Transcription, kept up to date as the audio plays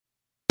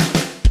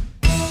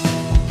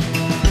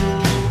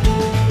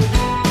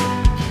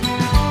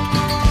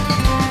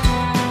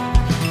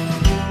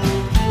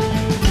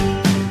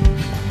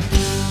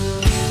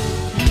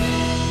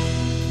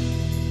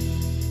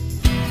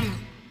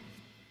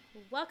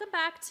welcome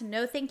back to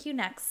No Thank You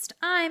Next.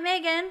 I'm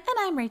Megan. And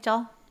I'm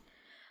Rachel.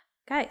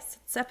 Guys,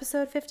 it's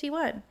episode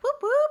 51. Whoop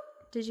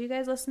whoop. Did you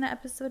guys listen to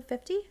episode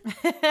 50?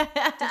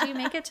 Did you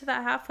make it to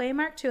that halfway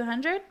mark,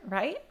 200?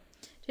 Right?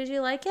 Did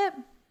you like it?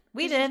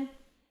 We did.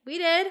 We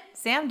did.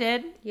 Sam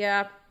did.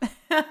 Yeah.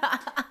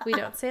 We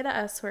don't say the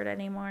S word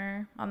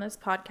anymore on this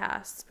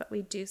podcast, but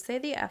we do say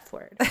the F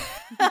word.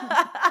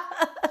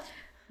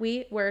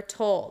 We were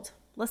told.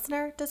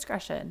 Listener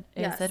discretion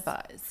is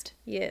advised.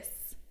 Yes.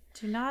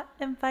 Do not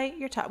invite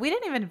your child. We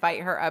didn't even invite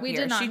her up We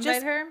here. did not she invite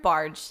just her.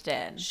 barged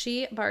in.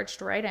 She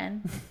barged right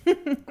in.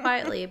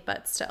 Quietly,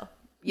 but still.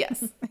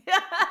 Yes.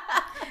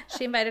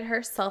 She invited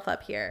herself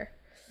up here.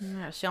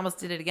 Yeah, she almost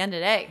did it again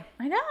today.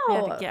 I know. We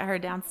had to get her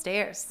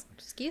downstairs.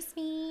 Excuse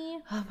me.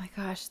 Oh my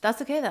gosh.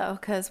 That's okay though,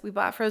 because we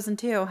bought Frozen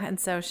 2. And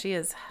so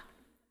she's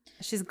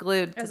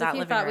glued to As that if you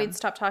living thought room. we'd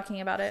stop talking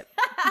about it.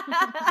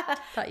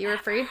 Thought you were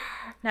free?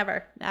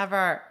 Never.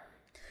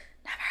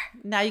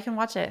 Now you can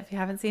watch it if you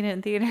haven't seen it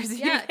in theaters.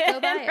 Yeah, you can go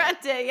buy it.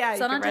 Rent it. Yeah, It's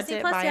you not on can rent Disney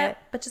it, Plus buy yet, it.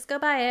 but just go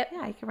buy it.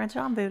 Yeah, you can rent it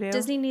on Vudu.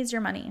 Disney needs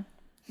your money.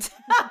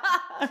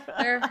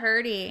 They're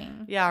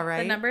hurting. Yeah,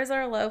 right. The numbers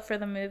are low for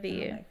the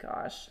movie. Oh my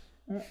gosh.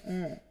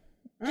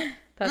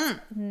 That's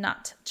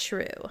not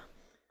true.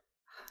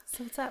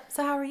 So what's up?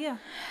 So how are you?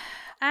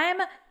 I'm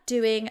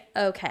doing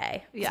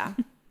okay. Yeah.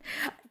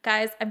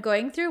 Guys, I'm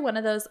going through one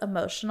of those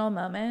emotional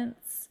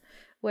moments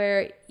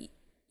where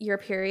your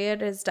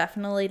period is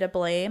definitely to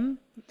blame.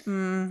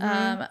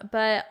 Mm-hmm.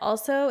 But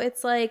also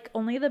it's like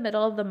only the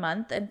middle of the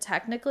month, and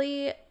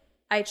technically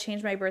I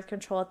changed my birth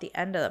control at the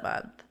end of the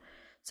month.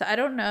 So I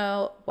don't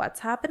know what's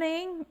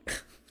happening.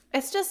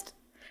 It's just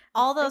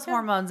all those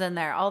hormones in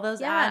there, all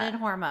those added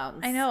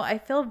hormones. I know. I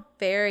feel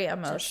very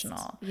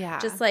emotional.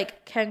 Just Just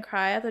like can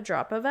cry at the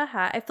drop of a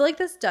hat. I feel like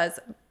this does,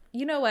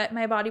 you know what?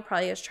 My body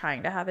probably is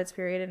trying to have its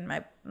period, and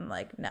I'm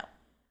like, no,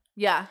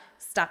 Yeah.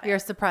 stop it. You're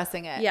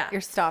suppressing it. Yeah.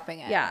 You're stopping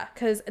it. Yeah,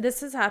 because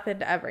this has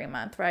happened every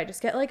month where I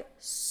just get like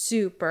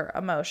super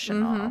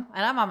emotional. And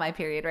I'm on my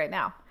period right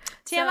now.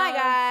 So- TMI,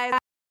 guys.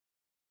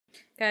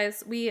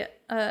 Guys,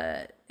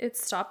 it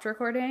stopped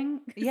recording.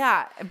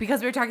 Yeah,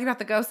 because we were talking about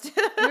the ghost.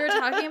 We were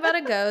talking about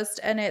a ghost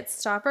and it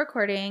stopped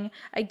recording.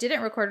 I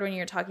didn't record when you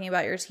were talking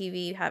about your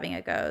TV having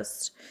a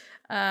ghost.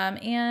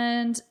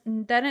 And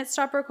then it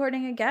stopped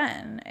recording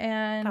again.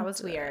 And That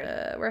was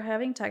weird. We're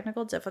having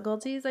technical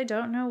difficulties. I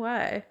don't know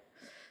why.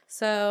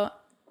 So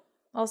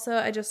also,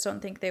 I just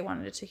don't think they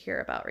wanted to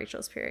hear about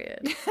Rachel's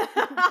period.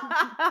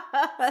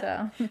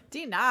 So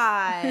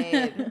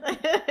Denied.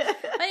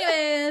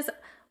 anyways,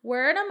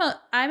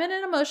 I'm in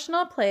an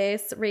emotional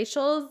place.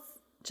 Rachel's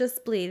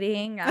just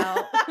bleeding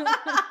out.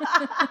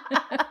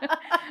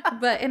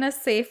 But in a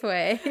safe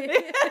way.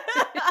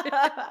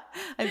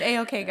 I'm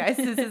A-okay, guys.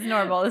 This is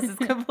normal. This is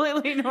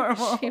completely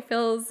normal. She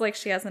feels like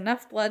she has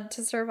enough blood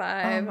to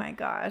survive. Oh my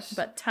gosh.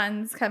 But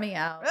tons coming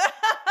out.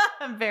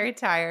 I'm very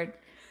tired.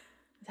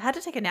 I had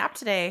to take a nap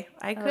today.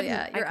 I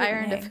couldn't. You're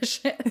iron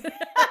deficient.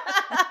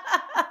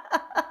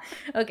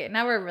 Okay,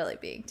 now we're really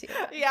being too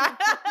bad. Yeah.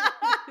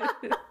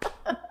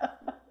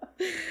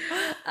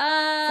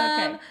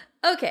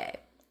 Okay.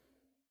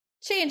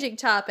 Changing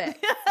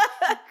topic.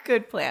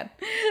 Good plan.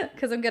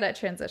 Because I'm good at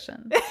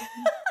transition.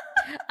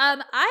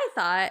 I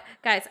thought,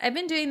 guys, I've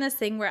been doing this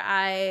thing where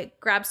I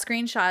grab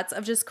screenshots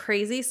of just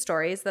crazy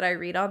stories that I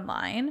read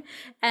online,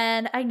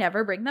 and I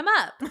never bring them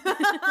up.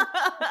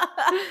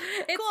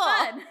 It's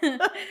fun.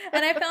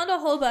 And I found a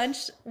whole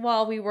bunch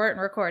while we weren't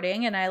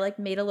recording, and I like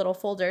made a little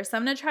folder. So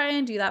I'm going to try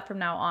and do that from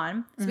now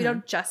on, so we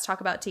don't just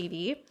talk about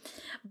TV.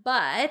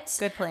 But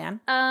Good plan.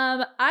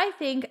 I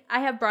think I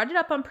have brought it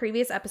up on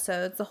previous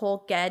episodes, the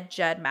whole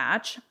Ged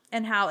match,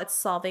 and how it's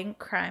solving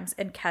crimes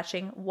and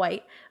catching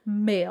white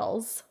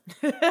males.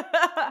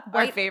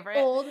 Our favorite.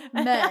 Old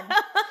men.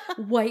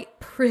 White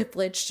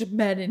privileged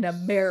men in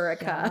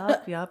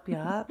America. Yup.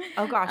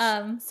 Oh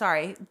gosh.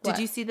 Sorry. Did what?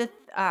 you see the?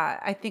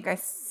 I think I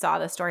saw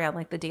the story on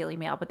like the Daily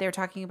Mail, but they were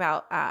talking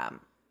about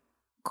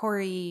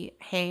Corey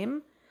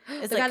Haim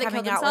is The like guy that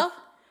coming killed out himself?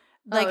 with.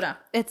 Like, Oh, no.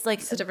 It's like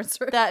It's a different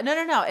story.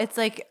 No. It's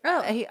like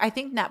Oh. I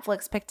think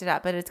Netflix picked it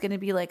up, but it's going to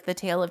be like the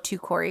tale of two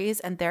Coreys,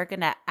 and they're going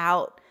to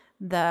out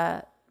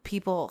the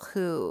people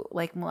who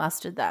like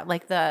molested them,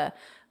 like the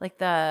Wait,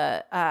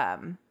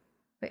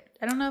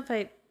 I don't know if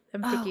I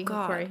am thinking who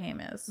God. Corey Haim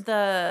is.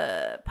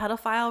 the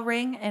pedophile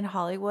ring in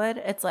Hollywood.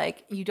 It's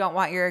like you don't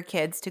want your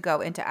kids to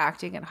go into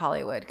acting in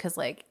Hollywood because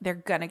like they're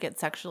gonna get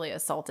sexually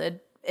assaulted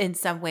in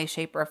some way,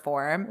 shape, or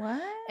form.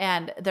 What?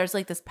 And there's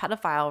like this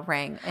pedophile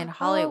ring in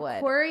Hollywood.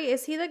 Oh, Corey,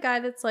 is he the guy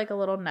that's like a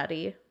little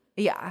nutty?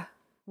 Yeah.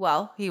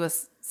 Well, he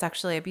was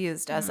sexually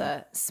abused as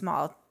a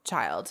small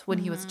child when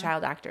he was a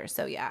child actor.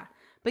 So yeah.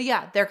 But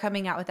yeah, they're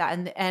coming out with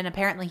that, and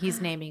apparently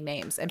he's naming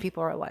names, and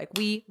people are like,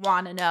 we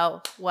want to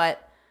know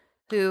what,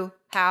 who,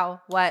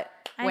 how, what,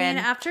 I when.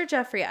 mean, after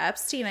Jeffrey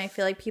Epstein, I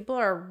feel like people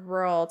are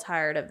real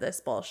tired of this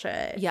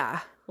bullshit.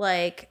 Yeah.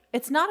 Like,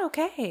 It's not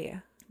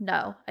okay.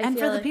 no. And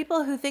feel for the like-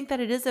 people who think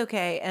that it is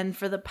okay, and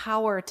for the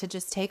power to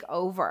just take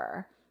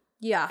over,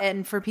 Yeah.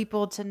 and for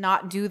people to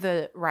not do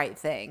the right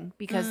thing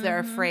because they're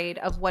afraid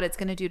of what it's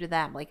going to do to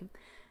them. Like,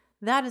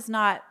 That is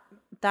not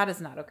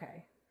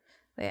okay.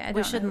 Wait, I don't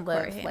We know shouldn't who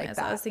Corey live Haim like is.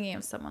 that. I was thinking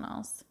of someone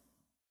else.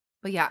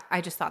 But yeah,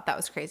 I just thought that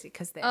was crazy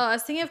because they. Oh, I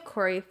was thinking of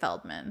Corey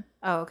Feldman.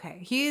 Oh, okay.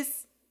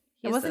 He's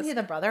Wasn't he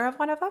the brother of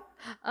one of them?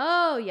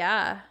 Oh,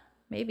 yeah.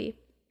 Maybe.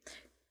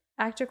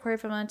 Actor Corey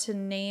Feldman to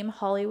name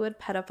Hollywood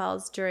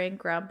pedophiles during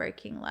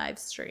groundbreaking live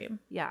stream.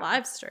 Yeah.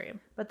 Live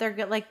stream. But they're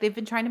good. Like, they've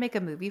been trying to make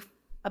a movie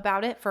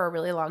about it for a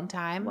really long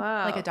time.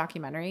 Wow. Like a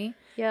documentary.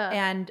 Yeah.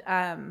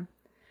 And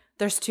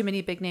there's too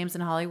many big names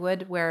in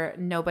Hollywood where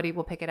nobody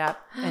will pick it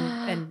up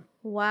and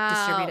wow.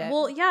 distribute it.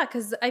 Well, yeah,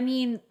 because I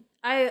mean,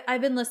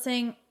 I've been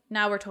listening.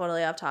 Now we're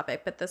totally off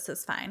topic, but this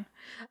is fine.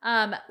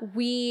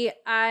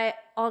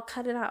 I'll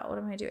cut it out. What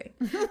am I doing?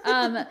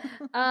 No,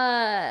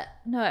 I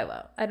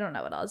won't. I don't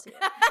know what I'll do.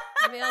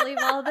 Maybe I'll leave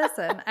all of this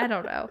in. I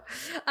don't know.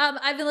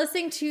 I've been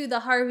listening to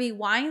the Harvey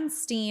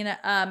Weinstein,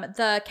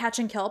 the Catch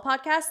and Kill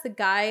podcast. The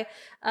guy,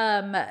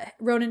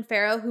 Ronan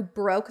Farrow, who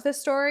broke the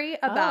story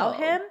about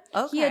him.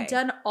 Okay. He had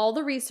done all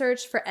the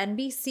research for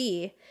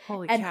NBC.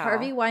 Holy and cow.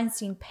 Harvey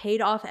Weinstein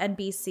paid off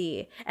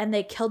NBC, and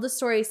they killed the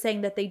story,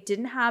 saying that they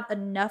didn't have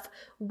enough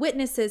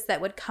witnesses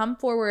that would come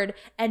forward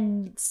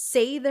and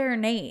say their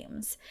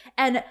names.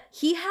 And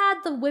he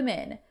had the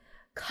women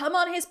come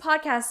on his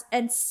podcast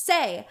and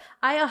say,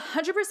 I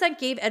 100%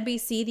 gave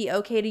NBC the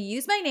okay to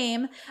use my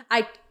name.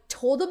 I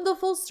told them the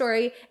full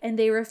story, and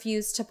they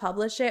refused to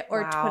publish it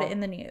or to put it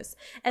in the news.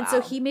 And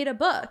so he made a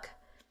book.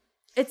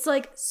 It's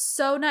like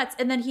so nuts.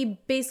 And then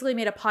he basically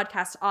made a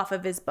podcast off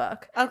of his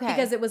book. Okay.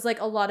 Because it was like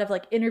a lot of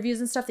like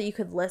interviews and stuff that you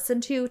could listen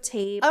to,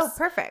 tapes. Oh,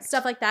 perfect.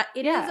 Stuff like that.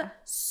 It is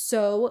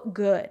so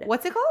good.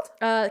 What's it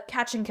called?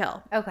 Catch and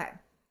Kill. Okay.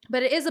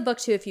 But it is a book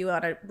too if you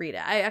want to read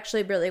it. I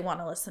actually really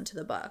want to listen to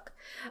the book.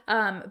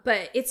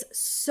 But it's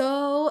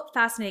so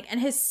fascinating.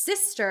 And his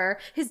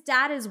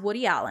dad is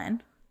Woody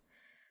Allen.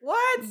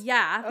 What?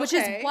 Yeah, which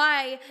is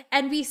why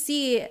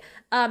NBC,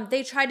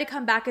 they tried to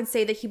come back and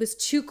say that he was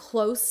too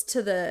close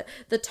to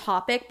the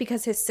topic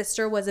because his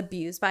sister was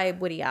abused by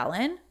Woody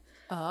Allen.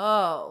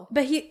 Oh.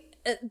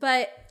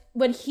 But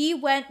when he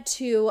went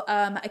to,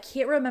 I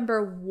can't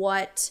remember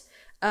what,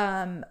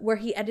 where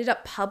he ended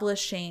up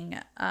publishing,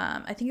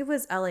 I think it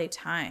was LA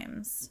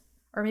Times,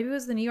 or maybe it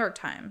was the New York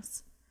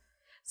Times.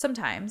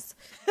 Sometimes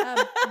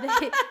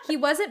he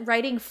wasn't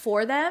writing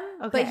for them,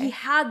 but he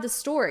had the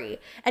story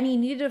and he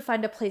needed to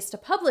find a place to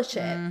publish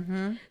it.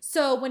 Mm-hmm.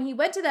 So when he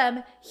went to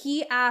them,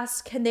 he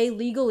asked, can they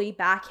legally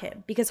back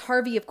him? Because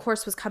Harvey, of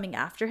course, was coming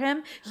after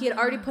him. He had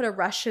already put a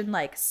Russian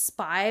like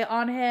spy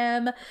on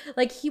him.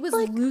 Like he was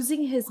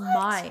losing his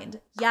mind.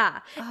 Yeah.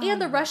 And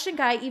the Russian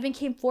guy even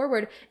came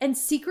forward and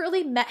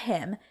secretly met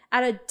him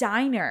at a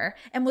diner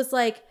and was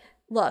like,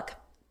 look,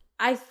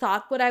 I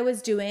thought what I was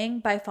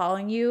doing by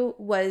following you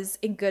was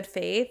in good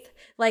faith.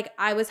 Like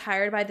I was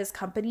hired by this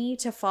company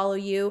to follow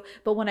you.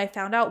 But when I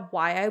found out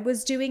why I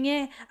was doing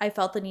it, I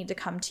felt the need to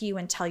come to you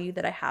and tell you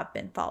that I have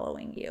been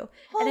following you.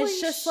 Holy and it's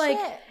just shit.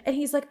 like, and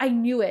he's like, I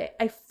knew it.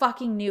 I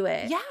fucking knew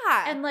it.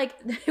 Yeah. And like,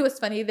 it was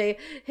funny.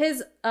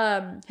 His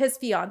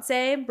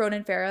fiance,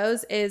 Ronan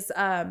Farrows, is,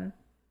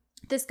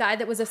 this guy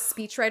that was a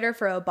speechwriter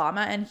for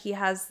Obama. And he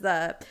has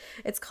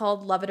it's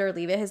called Love It or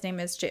Leave It. His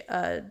name is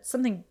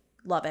something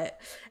Love It.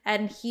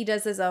 And he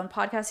does his own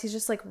podcast. He's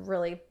just like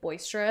really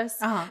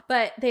boisterous.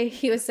 But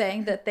he was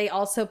saying that they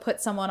also put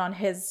someone on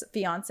his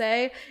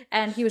fiance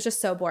and he was just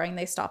so boring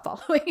they stopped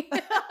following.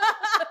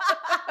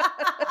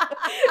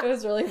 It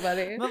was really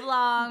funny. Move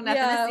along.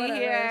 Nothing to see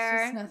here.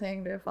 It's just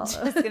nothing to follow.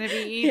 Just going to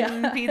be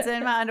eating pizza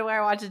in my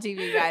underwear, watching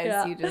TV, guys.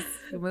 Yeah. You just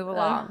move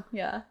along.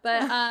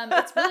 But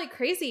it's really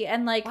crazy.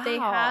 And like they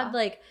had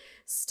like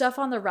stuff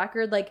on the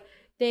record, like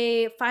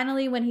they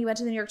finally, when he went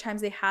to the New York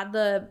Times, they had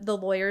the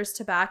lawyers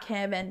to back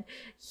him, and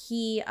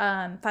he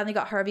finally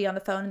got Harvey on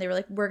the phone, and they were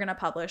like, we're going to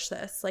publish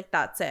this. Like,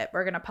 that's it.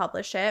 We're going to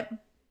publish it,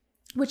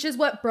 which is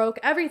what broke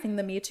everything,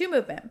 the Me Too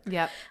movement.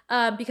 Yep.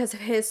 Because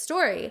of his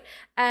story.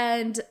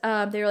 And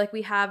they were like,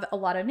 we have a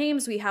lot of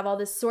names. We have all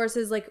these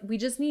sources. Like, we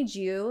just need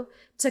you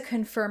to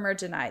confirm or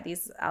deny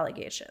these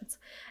allegations.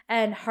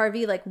 And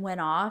Harvey like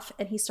went off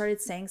and he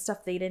started saying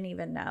stuff they didn't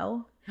even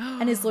know.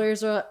 And his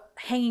lawyers were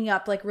hanging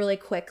up like really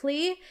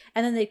quickly.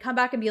 And then they'd come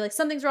back and be like,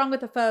 something's wrong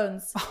with the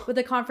phones, with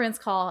the conference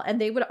call.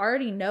 And they would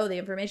already know the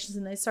information.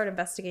 And they start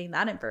investigating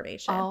that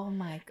information. Oh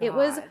my God. It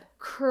was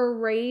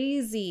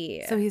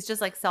crazy. So he's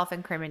just like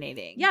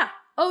self-incriminating. Yeah.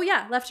 Oh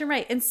yeah. Left and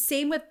right. And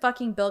same with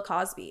fucking Bill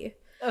Cosby.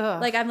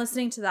 Ugh. Like I'm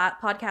listening to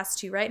that podcast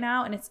too right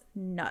now, and it's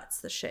nuts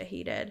the shit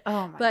he did.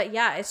 Oh my. But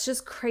yeah, it's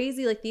just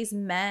crazy. Like these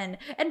men,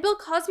 and Bill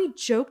Cosby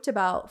joked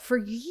about for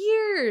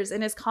years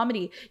in his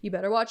comedy, you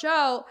better watch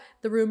out.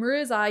 The rumor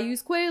is I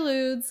use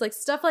Quaaludes, like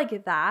stuff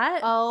like that.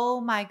 Oh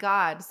my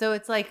God. So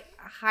it's like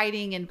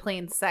hiding in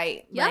plain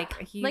sight. Yep.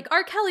 Like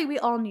R. Kelly, we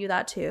all knew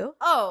that too.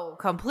 Oh,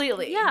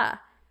 completely. Yeah.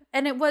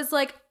 And it was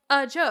like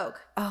a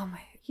joke. Oh my.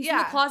 He's in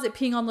the closet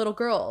peeing on little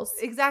girls.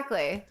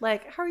 Exactly.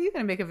 Like, how are you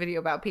going to make a video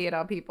about peeing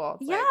on people?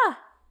 It's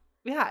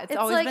it's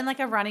always like, been like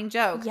a running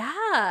joke.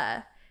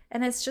 Yeah.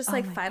 And it's just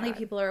like finally God.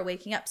 people are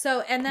waking up.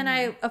 So, and then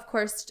I, of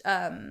course,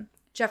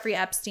 Jeffrey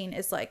Epstein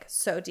is like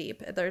so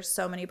deep. There's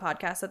so many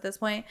podcasts at this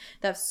point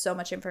that have so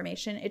much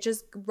information. It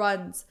just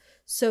runs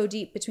so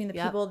deep between the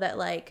people that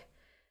like,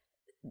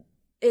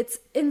 it's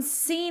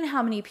insane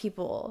how many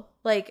people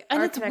like,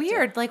 and are it's connected.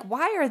 weird. Like,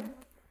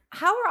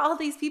 how are all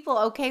these people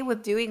okay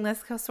with doing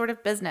this sort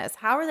of business?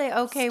 How are they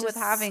okay with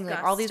having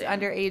like all these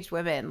underage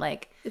women?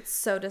 Like, it's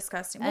so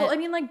disgusting. Well, I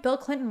mean, like Bill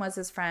Clinton was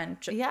his friend.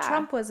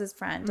 Trump was his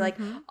friend. Like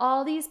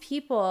all these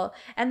people.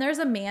 And there's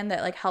a man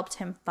that like helped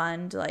him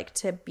fund like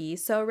to be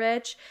so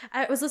rich.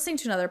 I was listening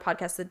to another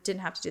podcast that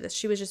didn't have to do this.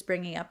 She was just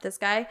bringing up this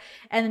guy.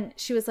 And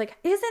she was like,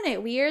 isn't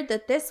it weird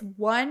that this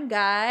one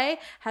guy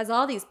has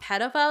all these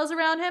pedophiles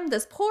around him?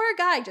 This poor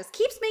guy just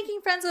keeps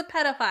making friends with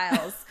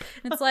pedophiles.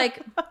 And it's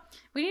like,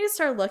 we need to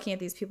start looking at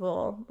these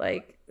people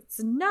like it's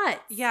nuts.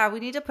 Yeah,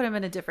 we need to put them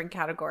in a different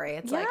category.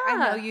 It's like, I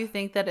know you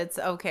think that it's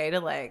okay to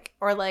like,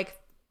 or like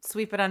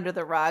sweep it under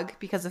the rug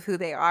because of who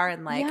they are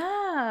and like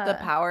the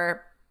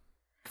power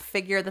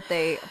figure that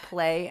they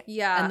play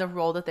and the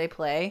role that they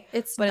play.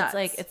 It's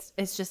like,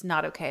 it's just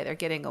not okay. They're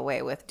getting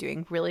away with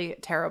doing really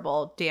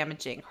terrible,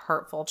 damaging,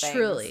 hurtful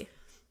things.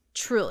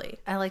 Truly.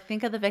 I like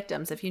think of the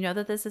victims. If you know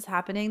that this is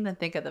happening, then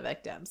think of the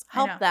victims.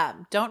 Help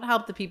them. Don't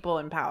help the people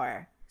in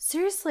power.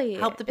 Seriously.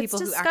 Help the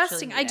people it's who actually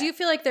disgusting. I do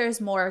feel like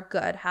there's more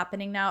good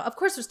happening now. Of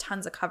course, there's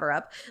tons of cover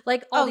up,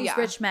 like all these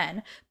rich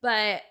men.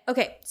 But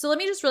okay, so let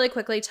me just really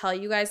quickly tell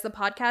you guys the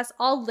podcast.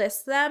 I'll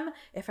list them.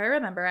 If I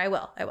remember, I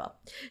will.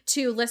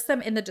 To list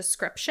them in the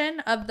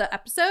description of the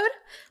episode.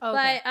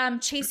 Okay.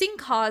 But Chasing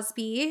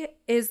Cosby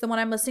is the one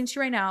I'm listening to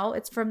right now.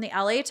 It's from the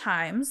LA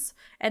Times.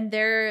 And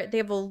they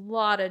have a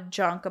lot of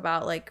junk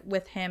about like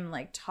with him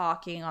like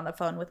talking on the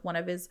phone with one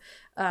of his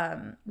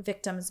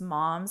victim's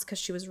moms because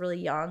she was really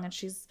young, and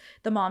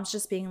the mom's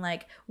just being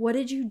like, what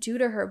did you do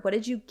to her? What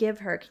did you give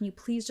her? Can you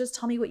please just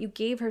tell me what you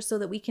gave her so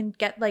that we can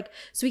get like,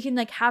 so we can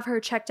like have her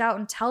checked out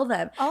and tell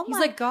them. He's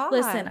like, God.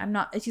 Listen, I'm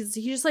not, he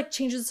just like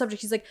changes the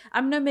subject. He's like,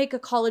 I'm gonna make a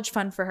college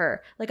fund for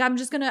her. Like I'm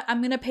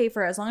gonna pay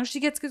for her as long as she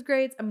gets good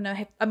grades. I'm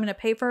gonna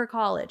pay for her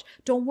college.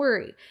 Don't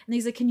worry. And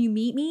he's like, can you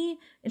meet me?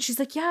 And she's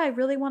like, yeah, I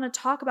really want to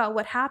talk about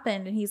what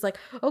happened. And he's like,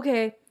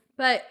 okay,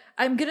 but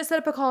I'm going to set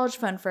up a college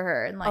fund for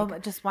her. And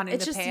like, just wanting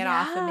to pay it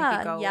off and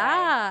make it go away.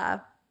 Yeah.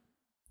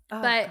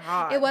 Oh, but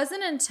God. it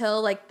wasn't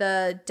until like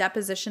the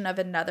deposition of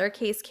another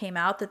case came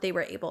out that they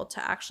were able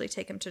to actually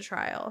take him to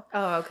trial.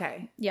 Oh,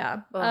 okay.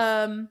 Yeah.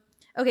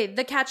 Okay.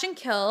 The Catch and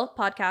Kill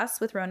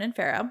podcast with Ronan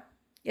Farrow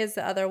is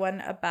the other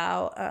one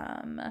about,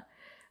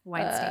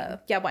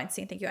 Weinstein.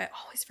 Weinstein. Thank you. I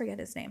always forget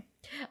his name.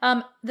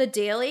 The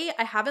Daily,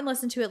 I haven't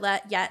listened to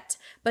it yet,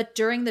 but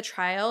during the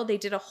trial, they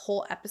did a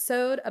whole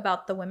episode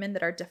about the women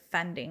that are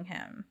defending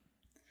him.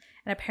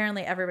 And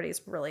apparently everybody's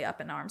really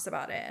up in arms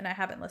about it. And I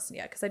haven't listened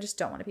yet because I just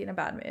don't want to be in a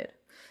bad mood.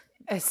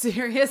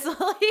 Seriously?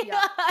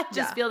 Yeah. I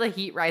just feel the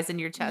heat rise in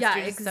your chest. Yeah,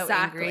 You're just exactly. so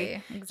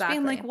angry. Exactly.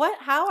 Being like, what?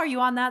 How are you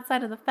on that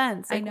side of the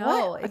fence? Like, I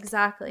know. what?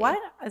 Exactly. What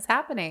is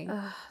happening?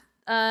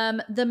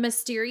 The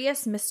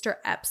Mysterious Mr.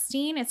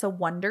 Epstein. It's a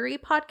Wondery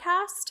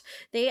podcast.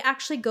 They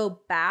actually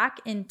go back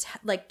in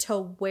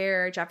to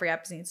where Jeffrey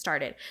Epstein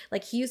started.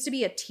 Like he used to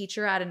be a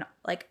teacher at an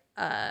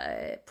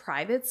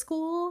private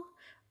school,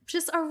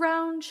 just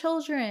around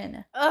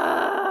children.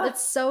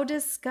 It's so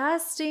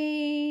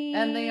disgusting.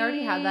 And they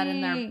already had that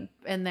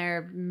in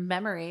their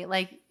memory.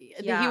 Like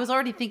he was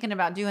already thinking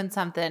about doing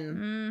something.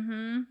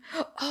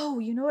 Mm-hmm. Oh,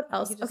 you know what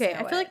else? Okay,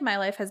 I feel like my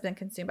life has been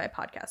consumed by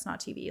podcasts,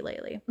 not TV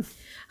lately.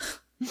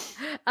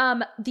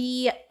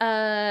 The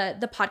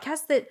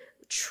podcast that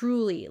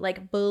truly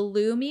like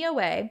blew me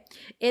away.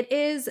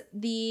 It's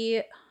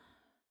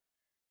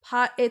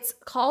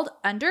called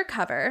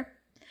Undercover,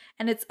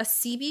 and it's a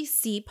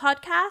CBC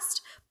podcast,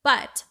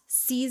 but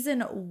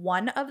season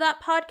 1 of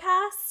that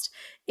podcast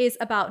is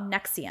about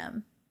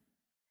NXIVM.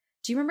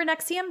 Do you remember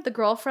NXIVM, the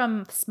girl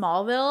from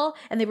Smallville?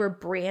 And they were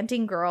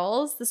branding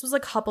girls. This was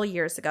like a couple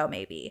years ago,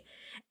 maybe.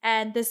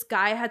 And this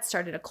guy had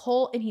started a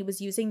cult, and he was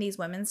using these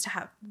women to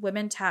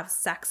have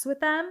sex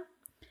with them.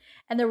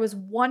 And there was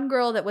one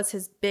girl that was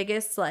his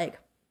biggest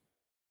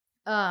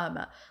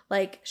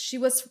she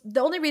was,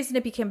 the only reason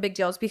it became a big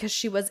deal is because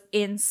she was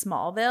in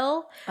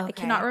Smallville. Okay. I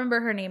cannot remember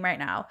her name right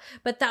now,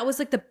 but that was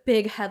like the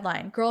big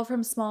headline. Girl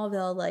from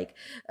Smallville,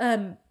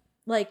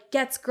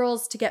 gets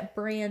girls to get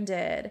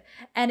branded.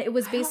 And it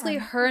was basically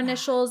her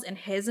initials and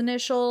his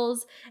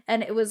initials,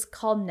 and it was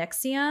called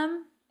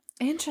NXIVM.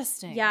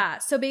 Interesting. Yeah.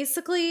 So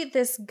basically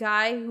this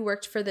guy who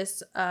worked for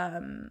this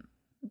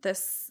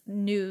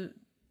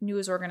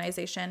news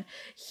organization,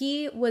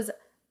 he was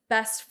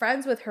best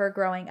friends with her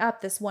growing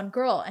up, this one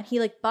girl, and he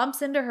like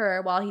bumps into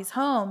her while he's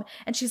home,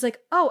 and she's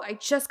like, oh, I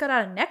just got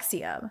out of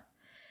NXIVM.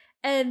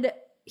 And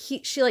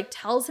she like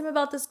tells him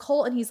about this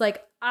cult, and he's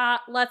like,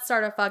 let's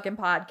start a fucking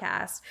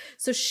podcast.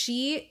 So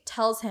she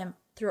tells him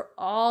through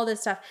all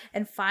this stuff,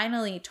 and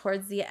finally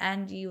towards the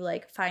end you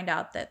like find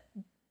out that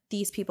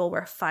these people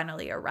were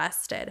finally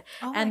arrested.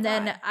 Oh my and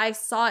then God. I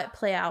saw it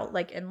play out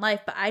like in life,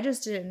 but I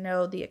just didn't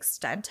know the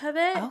extent of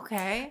it.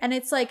 Okay. And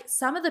it's like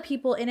some of the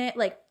people in it,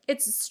 like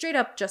it's straight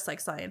up just like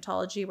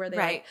Scientology where they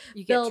Right. like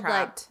You get build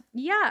trapped. like,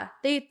 yeah,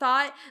 they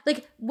thought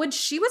like when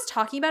she was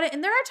talking about it,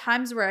 and there are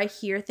times where I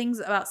hear things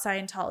about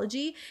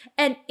Scientology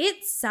and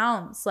it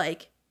sounds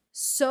like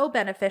so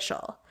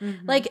beneficial.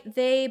 Mhm. Like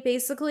they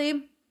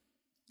basically,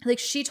 like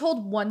she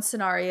told one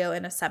scenario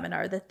in a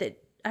seminar that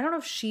I don't know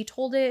if she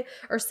told it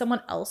or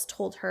someone else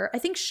told her. I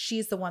think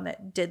she's the one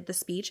that did the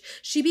speech.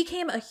 She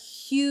became a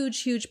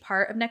huge, huge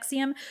part of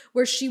NXIVM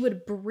where she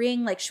would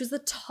bring, like, she was the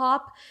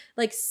top,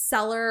 like,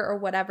 seller or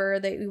whatever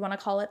that we want to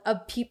call it,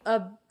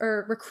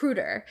 or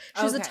recruiter.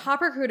 She was the Okay. top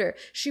recruiter.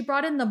 She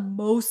brought in the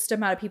most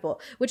amount of people,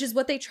 which is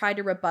what they tried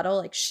to rebuttal.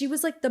 Like, she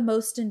was, like, the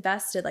most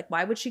invested. Like,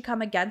 why would she come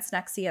against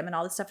NXIVM and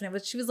all this stuff?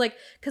 And she was like,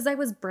 because I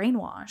was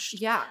brainwashed.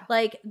 Yeah.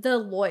 Like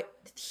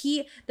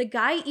the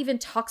guy even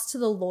talks to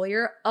the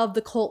lawyer of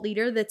the cult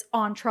leader that's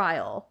on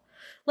trial.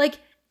 Like,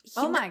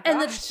 Oh my and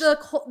gosh.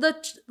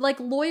 the like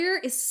lawyer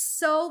is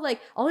so like,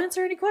 I'll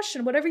answer any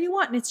question, whatever you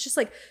want. And it's just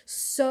like,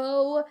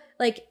 so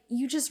like,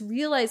 you just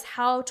realize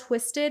how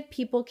twisted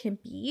people can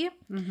be.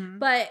 Mhm.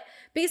 But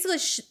basically,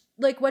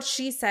 like what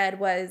she said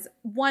was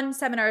one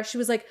seminar, she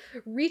was like,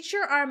 reach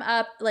your arm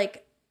up,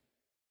 like,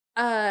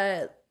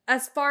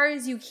 as far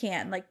as you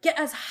can, like get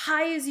as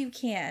high as you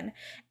can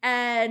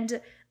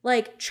and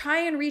like try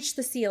and reach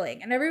the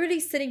ceiling. And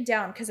everybody's sitting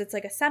down because it's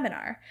like a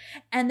seminar.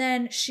 And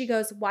then she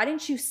goes, why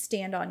didn't you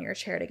stand on your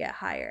chair to get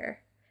higher?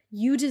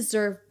 You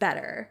deserve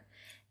better.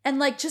 And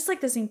like, just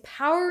like this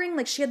empowering,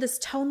 like she had this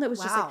tone that was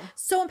just like Wow.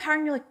 so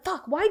empowering. You're like,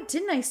 fuck, why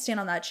didn't I stand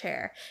on that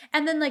chair?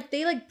 And then like,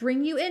 they like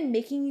bring you in,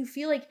 making you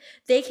feel like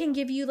they can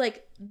give you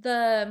like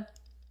the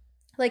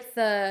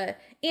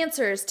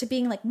answers to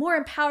being like more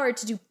empowered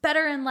to do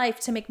better in life,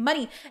 to make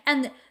money.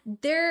 And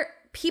they're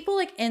people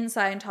like in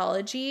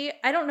Scientology,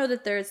 I don't know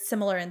that they're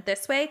similar in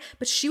this way,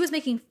 but she was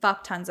making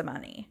fuck tons of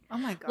money. Oh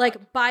my God.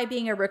 Like by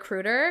being a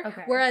recruiter.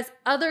 Okay. Whereas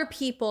other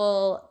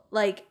people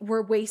like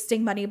were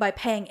wasting money by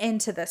paying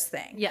into this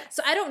thing. Yeah.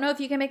 So I don't know if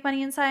you can make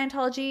money in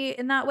Scientology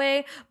in that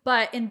way,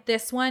 but in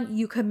this one,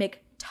 you could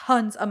make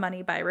tons of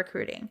money by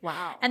recruiting.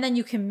 Wow. And then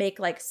you can make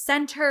like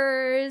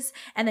centers,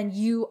 and then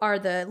you are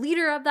the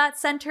leader of that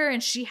center.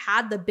 And she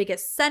had the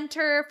biggest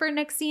center for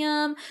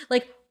NXIVM,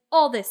 like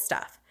all this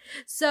stuff.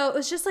 So it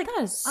was just like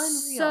That is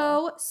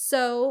unreal.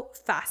 so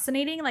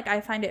fascinating. Like I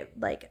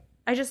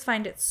just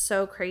find it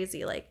so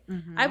crazy. Like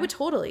Mhm. I would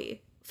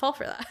totally fall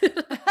for that.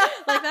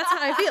 Like that's how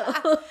I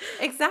feel.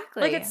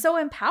 Exactly. Like it's so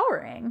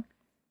empowering.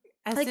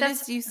 As like, soon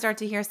that's- as you start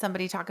to hear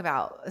somebody talk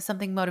about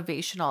something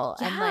motivational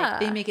and like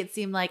they Yeah. make it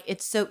seem like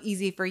it's so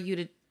easy for you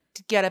to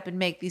get up and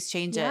make these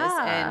changes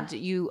Yeah. and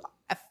you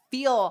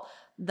feel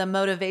the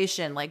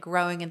motivation like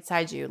growing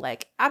inside you,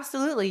 like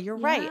absolutely, you're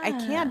right, I Yeah.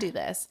 can do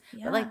this.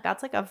 Yeah. But like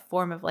that's like a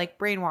form of like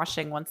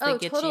brainwashing once they Oh,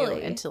 get totally.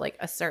 you into like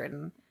a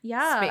certain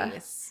Yeah.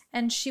 space.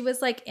 And she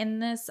was like in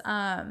this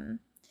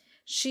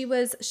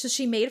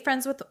she made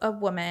friends with a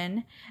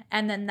woman,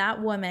 and then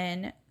that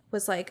woman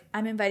was like,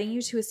 I'm inviting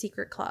you to a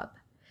secret club.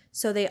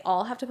 So they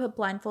all have to put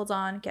blindfolds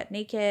on, get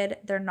naked.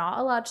 They're not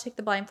allowed to take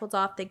the blindfolds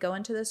off. They go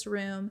into this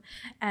room,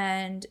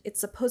 and it's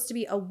supposed to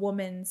be a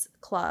woman's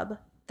club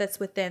that's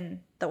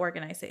within the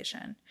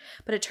organization.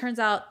 But it turns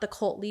out the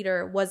cult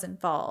leader was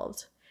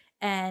involved,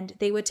 and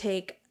they would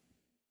take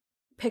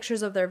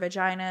pictures of their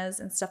vaginas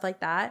and stuff like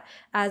that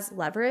as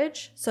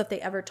leverage. So if they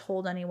ever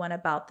told anyone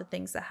about the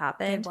things that They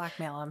happened,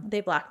 blackmail them.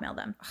 they blackmail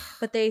them.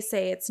 But they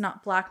say it's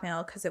not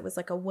blackmail because it was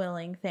like a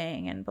willing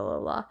thing and blah, blah,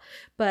 blah.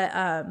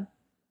 But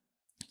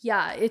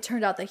yeah, it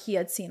turned out that he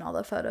had seen all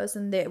the photos,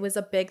 and it was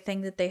a big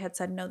thing that they had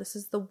said, no, this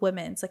is the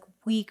women's. Like,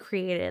 we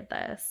created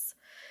this.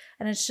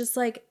 And it's just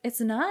like, it's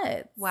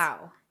nuts.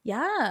 Wow.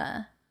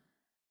 Yeah.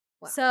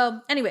 Wow. So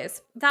anyways,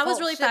 that was Cult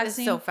really shit is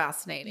fascinating. so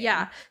fascinating.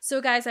 Yeah.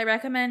 So guys, I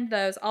recommend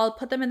those. I'll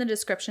put them in the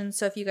description.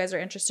 So if you guys are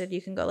interested,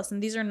 you can go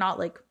listen. These are not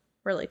like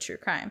really true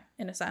crime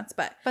in a sense,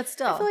 but But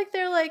still, I feel like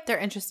they're like, they're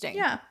interesting.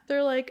 yeah,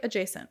 they're like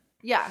adjacent.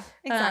 Yeah,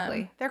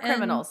 exactly. They're and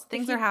criminals. if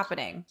Things you- are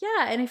happening.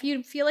 Yeah. And if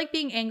you feel like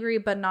being angry,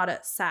 but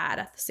not sad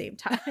at the same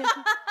time,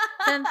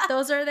 then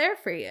those are there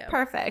for you.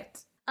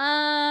 Perfect.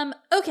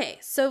 Okay.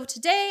 So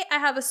today I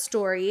have a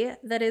story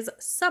that is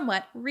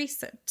somewhat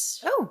recent.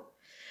 Oh,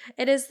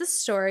 It is the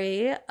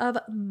story of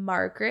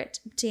Margaret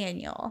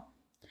Daniel.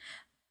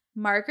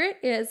 Margaret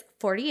is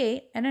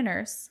 48 and a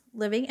nurse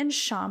living in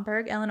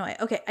Schaumburg, Illinois.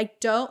 Okay, I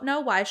don't know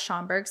why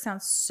Schaumburg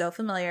sounds so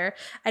familiar.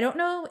 I don't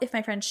know if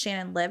my friend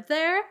Shannon lived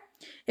there,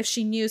 if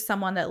she knew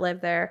someone that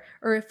lived there,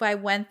 or if I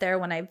went there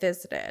when I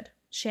visited.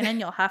 Shannon,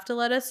 you'll have to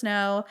let us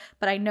know,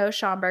 but I know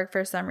Schaumburg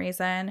for some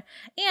reason.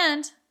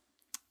 And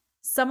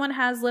someone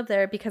has lived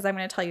there because I'm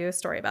going to tell you a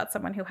story about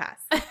someone who has.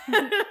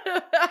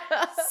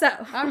 So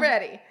I'm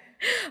ready.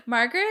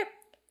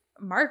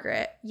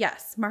 Margaret,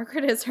 yes,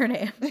 Margaret is her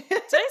name. Did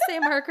I say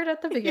Margaret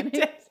at the beginning?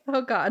 did.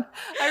 Oh God.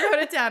 I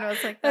wrote it down. I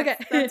was like, Okay.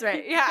 that's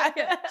right. Yeah.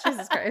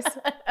 Jesus Christ.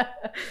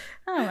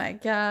 Oh my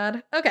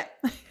God. Okay.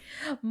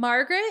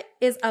 Margaret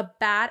is a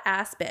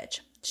badass bitch.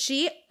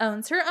 She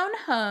owns her own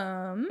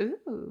home.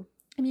 Ooh.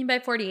 I mean, by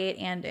 48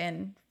 and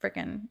in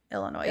freaking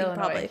Illinois. You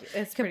probably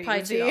it's could pretty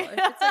probably easy. $2.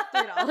 It's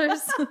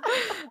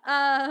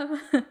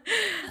like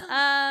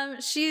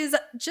 $3. She's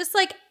just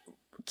like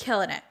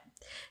killing it.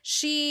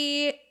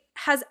 She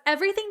has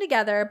everything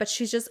together, but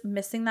she's just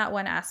missing that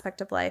one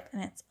aspect of life,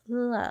 and it's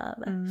love.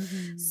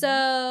 Mm-hmm.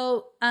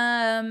 So,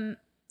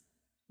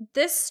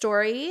 this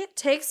story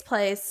takes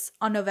place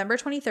on November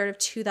 23rd of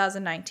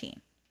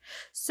 2019.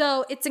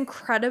 So it's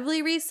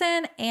incredibly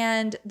recent,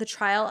 and the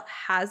trial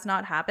has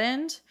not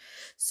happened.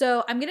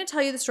 So I'm going to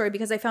tell you the story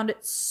because I found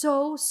it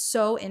so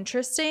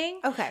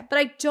interesting. Okay. But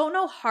I don't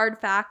know hard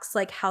facts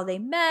like how they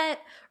met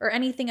or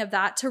anything of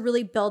that to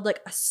really build like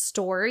a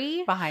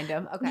story Behind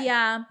him. Okay.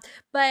 Yeah.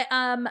 But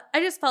I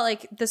just felt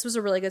like this was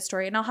a really good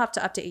story, and I'll have to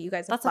update you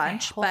guys a That's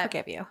bunch. okay. We'll but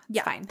forgive you. It's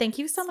yeah, fine. thank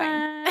you so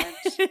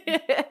It's fine.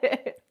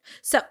 much.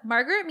 So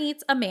Margaret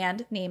meets a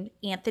man named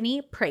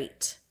Anthony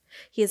Prate.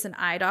 He is an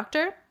eye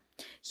doctor.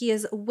 He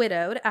is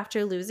widowed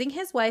after losing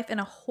his wife in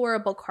a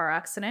horrible car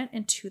accident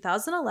in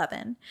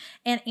 2011,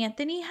 and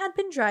Anthony had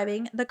been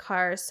driving the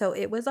car, so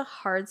it was a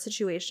hard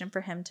situation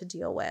for him to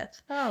deal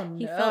with. Oh, no.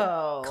 He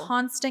felt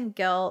constant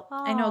guilt.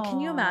 I know.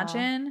 Can you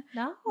imagine?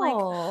 No.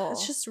 Like,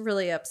 it's just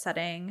really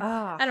upsetting.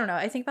 Ah. I don't know.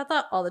 I think about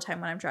that all the time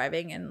when I'm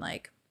driving, and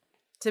like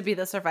To be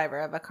the survivor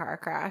of a car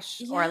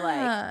crash, or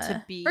like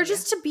to be, or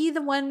just to be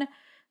the one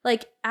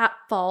like at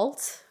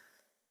fault.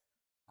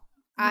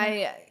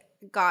 I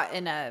got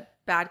in a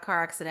bad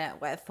car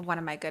accident with one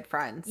of my good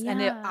friends, and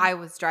Yeah. I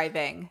was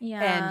driving,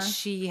 Yeah. and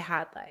she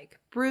had like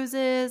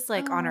bruises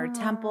like on her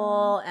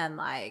temple and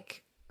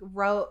like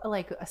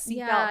like a seatbelt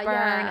Yeah,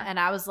 burn, yeah. and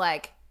I was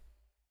like,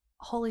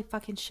 holy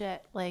fucking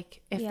shit,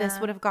 like if this Yeah.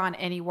 would have gone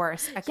any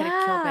worse, I could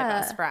have killed my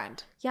best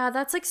friend. Yeah,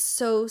 that's like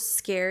so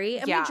scary.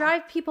 And Yeah. we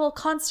drive people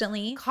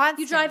constantly.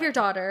 You drive your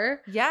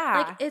daughter.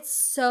 Yeah. Like it's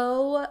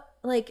so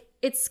like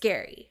it's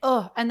scary.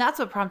 Oh, and that's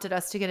what prompted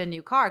us to get a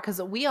new car,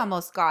 because we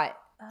almost got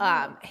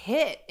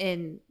hit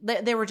in.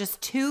 There were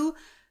just two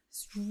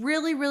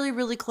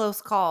really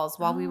close calls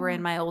while we were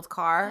in my old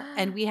car,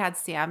 and we had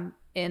Sam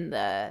in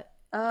the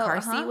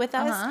car seat with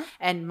us,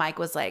 and Mike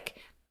was like,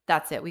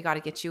 "That's it. We got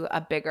to get you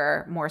a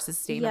bigger, more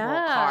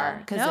sustainable car,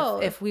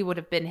 because if we would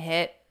have been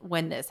hit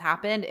when this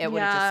happened, it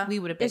would have we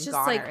would have been it's just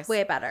goners." like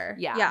way better.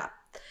 Yeah.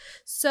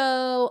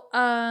 So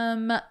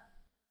I'm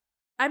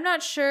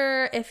not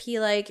sure if he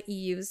like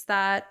used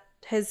that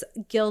his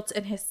guilt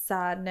and his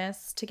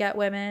sadness to get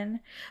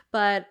women,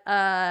 but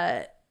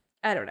I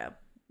don't know.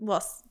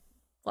 We'll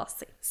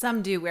see.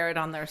 Some do wear it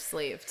on their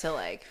sleeve to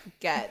like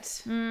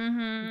get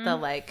the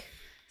like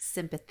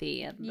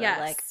sympathy and the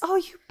like, oh,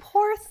 you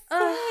poor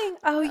thing.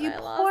 Oh, you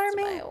poor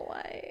me. My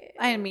wife.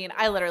 I mean,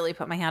 I literally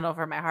put my hand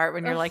over my heart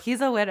when you're like,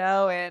 he's a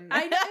widow, and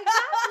I know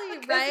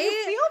exactly, right?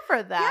 You feel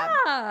for them.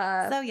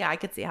 Yeah. So yeah, I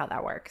could see how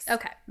that works.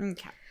 Okay.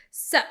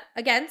 So,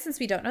 again,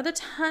 since we don't know the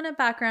ton of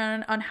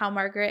background on how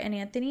Margaret and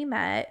Anthony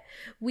met,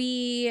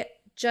 we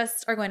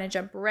just are going to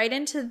jump right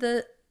into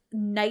the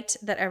night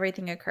that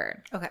everything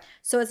occurred. Okay.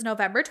 So, it's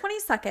November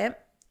 22nd,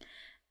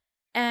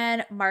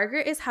 and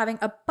Margaret is having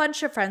a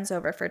bunch of friends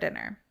over for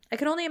dinner. I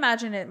can only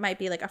imagine it might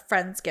be like a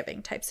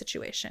Friendsgiving type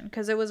situation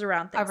because it was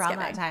around Thanksgiving. Around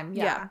that time,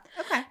 yeah.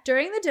 Okay.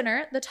 During the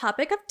dinner, the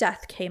topic of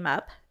death came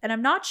up, and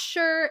I'm not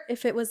sure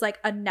if it was like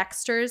a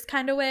Nexters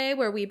kind of way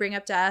where we bring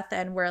up death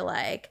and we're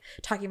like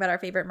talking about our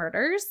favorite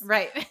murders.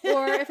 Right.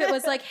 Or if it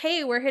was like,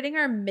 hey, we're hitting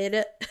our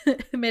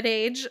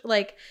mid-age,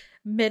 like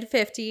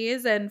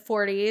mid-50s and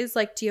 40s.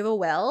 Like, do you have a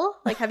will?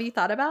 Like, have you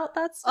thought about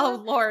that stuff?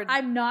 Oh, Lord.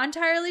 I'm not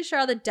entirely sure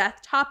how the death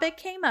topic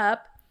came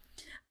up,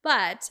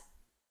 but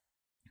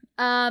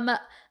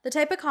the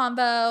type of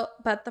convo,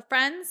 but the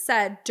friends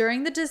said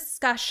during the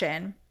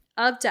discussion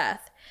of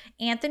death,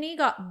 Anthony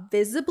got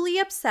visibly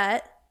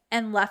upset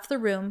and left the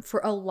room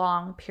for a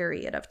long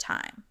period of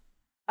time.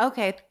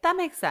 Okay, that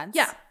makes sense.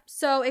 Yeah.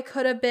 So it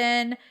could have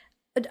been,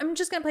 I'm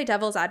just going to play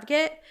devil's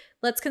advocate.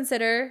 Let's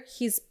consider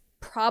he's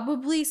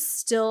probably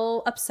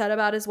still upset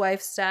about his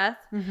wife's death.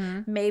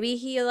 Mm-hmm. Maybe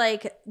he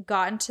like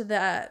got into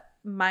the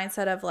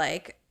mindset of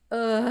like,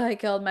 ugh, I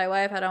killed my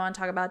wife. I don't want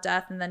to talk about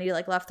death. And then he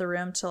like left the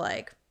room to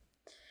like,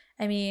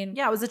 I mean,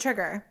 yeah, it was a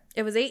trigger.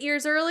 It was 8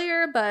 years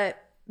earlier, but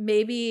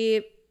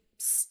maybe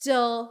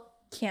still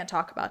can't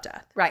talk about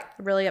death. Right.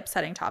 A really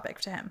upsetting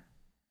topic to him.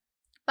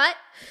 But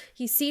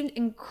he seemed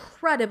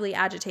incredibly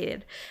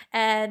agitated.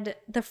 And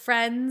the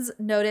friends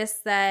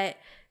noticed that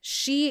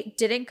she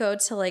didn't go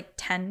to like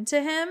tend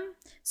to him.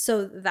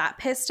 So that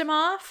pissed him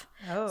off.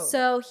 Oh.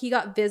 So he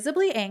got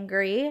visibly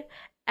angry.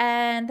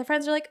 And the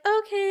friends are like,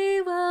 okay,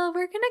 well,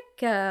 we're going to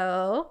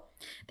go.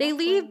 They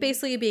leave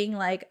basically being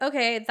like,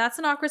 okay, that's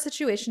an awkward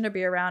situation to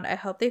be around. I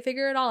hope they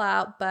figure it all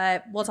out,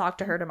 but we'll talk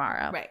to her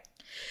tomorrow. Right.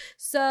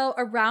 So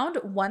around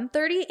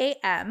 1:30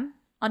 a.m.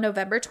 on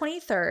November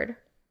 23rd,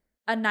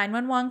 a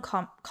 911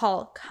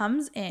 call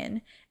comes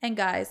in. And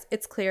guys,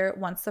 it's clear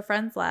once the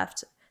friends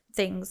left,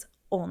 things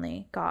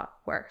only got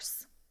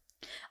worse.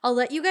 I'll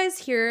let you guys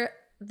hear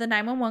the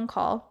 911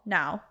 call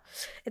now.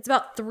 It's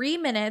about 3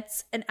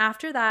 minutes. And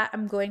after that,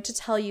 I'm going to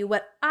tell you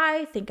what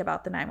I think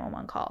about the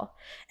 911 call.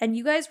 And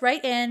you guys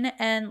write in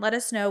and let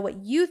us know what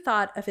you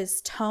thought of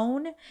his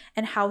tone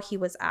and how he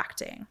was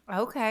acting.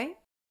 Okay.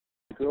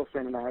 My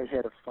girlfriend and I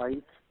had a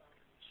fight.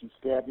 She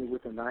stabbed me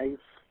with a knife,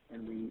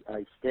 and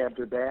I stabbed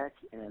her back,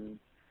 and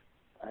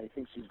I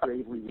think she's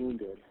gravely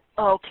wounded.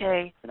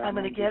 Okay, And I'm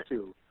going wounded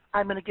too.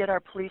 to get our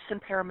police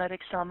and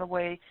paramedics on the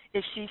way.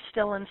 Is she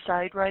still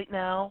inside right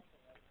now?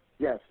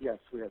 Yes,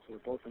 we're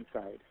both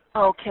inside.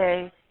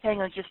 Okay,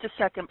 hang on just a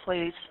second,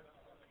 please.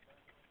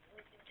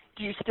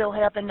 Do you still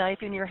have the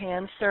knife in your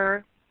hand,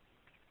 sir?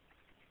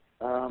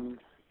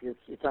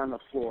 It's on the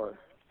floor.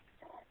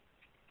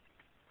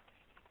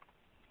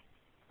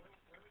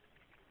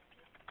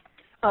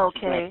 She's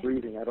Okay. not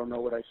breathing. I don't know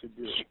what I should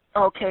do.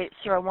 Okay,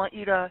 sir, I want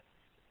you to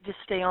just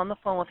stay on the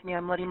phone with me.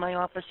 I'm letting my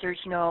officers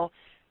know.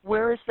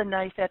 Where is the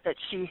knife at that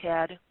she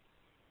had?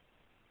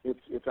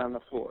 It's on the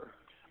floor.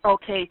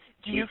 Okay,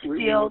 do you We're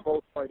feel...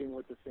 both fighting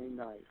with the same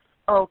knife.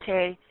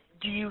 Okay,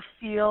 do you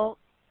feel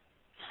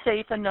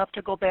safe enough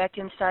to go back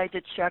inside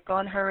to check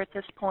on her at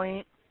this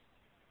point?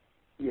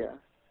 Yeah.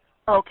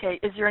 Okay,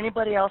 is there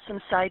anybody else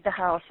inside the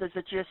house? Is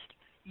it just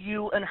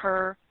you and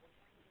her,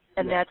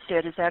 and Yes.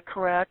 that's it? Is that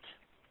correct?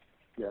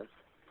 Yes.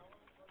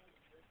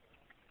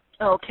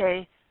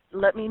 Okay,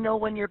 let me know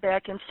when you're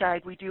back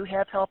inside. We do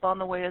have help on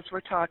the way as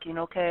we're talking,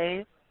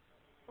 okay?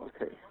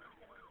 Okay.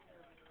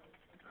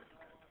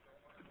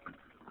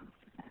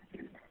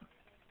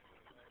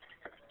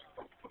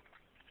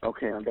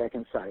 Okay, I'm back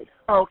inside.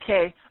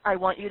 Okay, I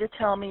want you to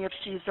tell me if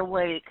she's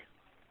awake.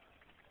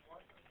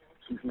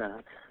 She's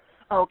not.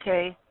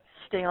 Okay,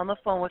 stay on the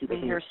phone with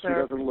me here,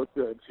 sir. She doesn't look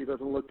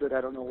good.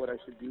 I don't know what I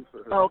should do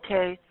for her.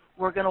 Okay,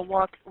 we're gonna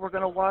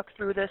walk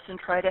through this and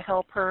try to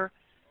help her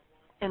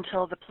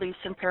until the police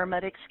and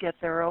paramedics get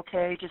there.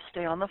 Okay, just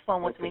stay on the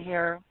phone with me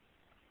here.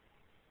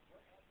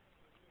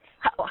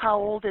 How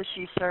old is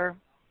she, sir?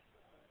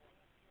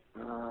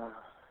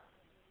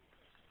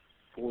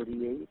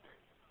 48.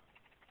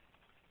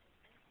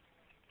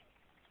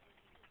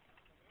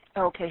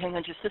 Okay, hang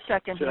on just a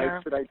second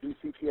here. Should I do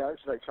CPR?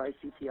 Should I try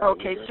CPR?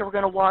 Okay, so we're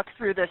going to walk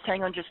through this.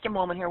 Hang on just a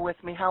moment here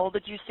with me. How old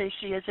did you say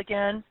she is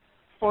again?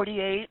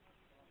 48?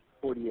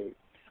 48.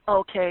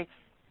 Okay.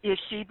 Is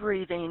she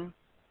breathing?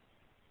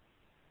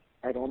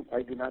 I do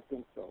not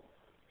think so.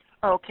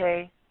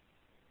 Okay.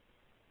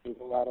 There's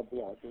a lot of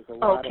blood.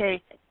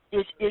 Okay.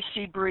 Is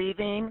she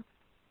breathing?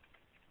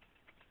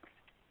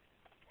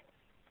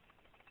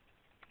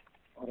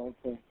 I don't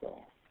think so.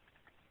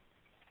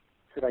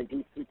 Should I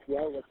do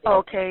CPR?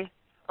 Okay.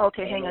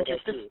 Okay, hang on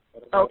just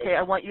a... Okay,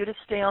 I want you to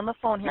stay on the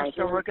phone here.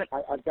 So we're good.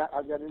 I've got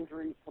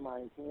injuries to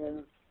my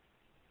hands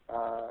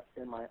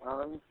and my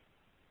arms,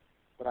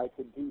 but I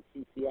could do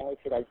CPR.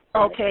 Should I...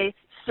 Okay,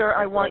 sir,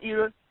 I want you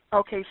to...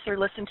 Okay, sir,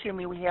 listen to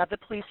me. We have the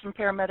police and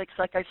paramedics,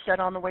 like I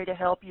said, on the way to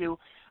help you.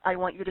 I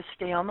want you to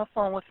stay on the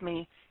phone with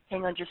me.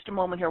 Hang on just a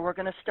moment here. We're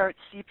going to start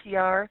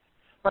CPR,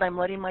 but I'm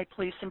letting my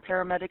police and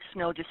paramedics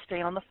know. Just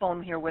stay on the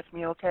phone here with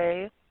me,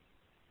 okay?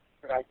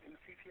 Should I do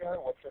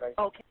CPR? What should I do?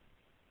 Okay.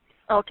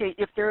 Okay,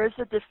 if there is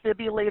a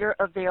defibrillator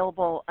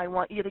available, I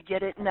want you to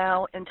get it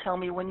now and tell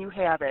me when you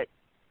have it.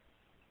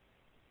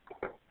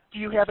 Do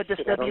you have a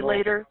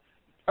defibrillator?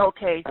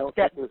 Okay. I don't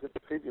think there's a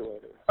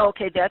defibrillator.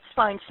 Okay, that's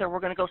fine, sir. We're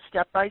going to go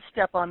step by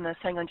step on this.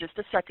 Hang on just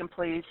a second,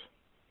 please.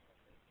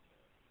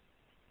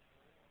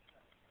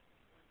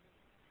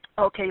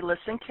 Okay,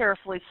 listen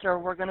carefully, sir.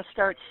 We're going to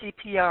start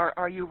CPR.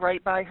 Are you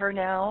right by her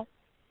now?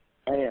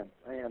 I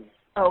am.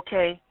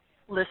 Okay.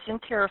 Listen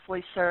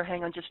carefully, sir.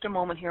 Hang on just a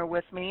moment here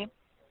with me.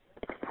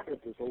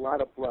 There's a lot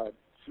of blood.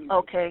 Jesus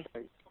Okay.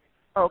 Christ.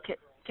 Okay,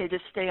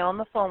 just stay on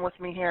the phone with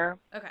me here.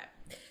 Okay.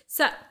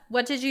 So,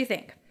 what did you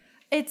think?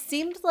 It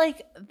seemed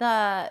like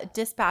the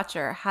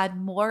dispatcher had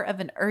more of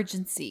an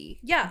urgency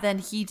than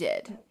he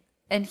did.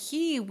 And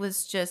he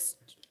was just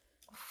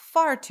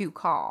far too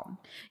calm.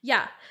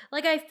 Yeah.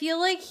 Like, I feel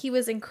like he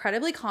was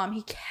incredibly calm.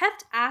 He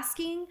kept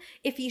asking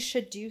if he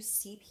should do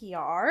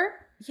CPR.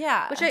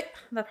 Yeah.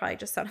 That probably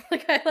just sounded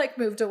like I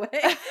moved away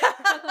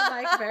from the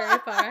mic very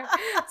far.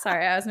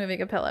 Sorry, I was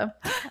moving a pillow.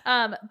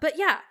 But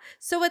yeah.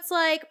 So it's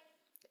like,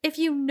 if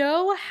you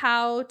know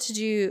how to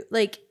do,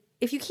 like,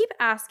 if you keep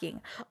asking.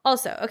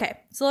 Also, okay,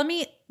 so let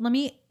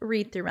me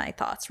read through my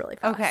thoughts really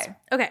fast.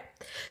 Okay.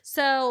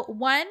 So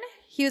one,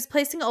 he was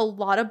placing a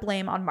lot of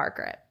blame on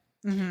Margaret.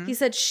 Mm-hmm. He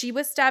said, she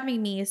was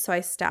stabbing me, so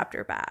I stabbed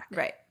her back.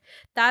 Right.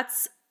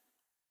 That's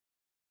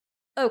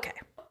okay.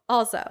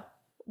 Also,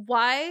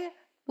 why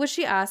would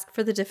she ask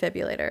for the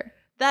defibrillator?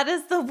 That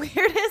is the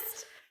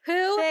weirdest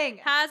Who thing.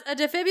 has a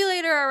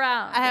defibrillator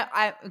around?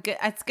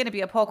 It's going to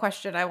be a poll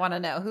question. I want to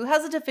know. Who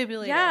has a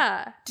defibrillator?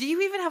 Yeah. Do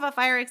you even have a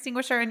fire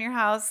extinguisher in your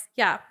house?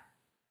 Yeah.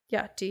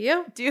 Yeah. Do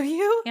you? Do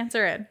you?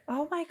 Answer in.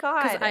 Oh my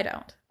God. Because I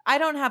don't. I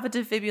don't have a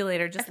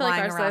defibrillator just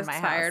lying around my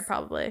expired, house.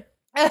 Probably.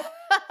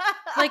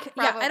 Like,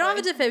 yeah, I don't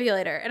have a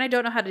defibrillator and I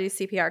don't know how to do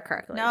CPR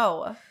correctly.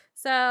 No.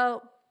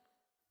 So.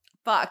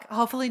 Fuck.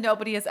 Hopefully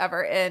nobody is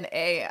ever in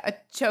a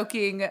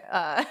choking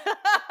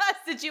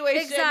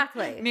situation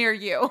Exactly. near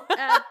you.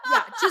 Yeah,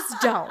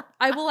 just don't.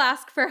 I will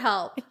ask for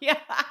help. Yeah.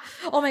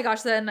 Oh my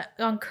gosh. Then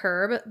on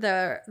Curb,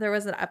 there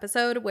was an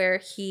episode where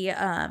he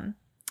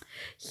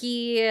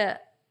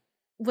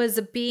was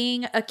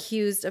being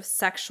accused of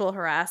sexual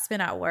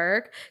harassment at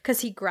work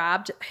because he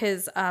grabbed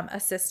his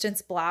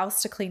assistant's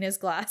blouse to clean his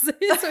glasses,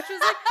 which was like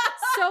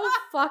so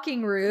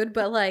fucking rude,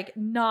 but like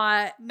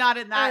not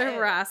in that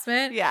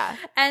harassment. Yeah.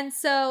 And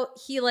so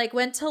he like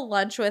went to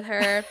lunch with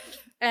her.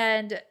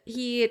 And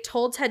he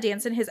told Ted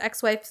Danson, his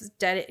ex-wife's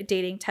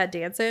dating Ted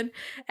Danson,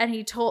 and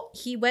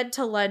he went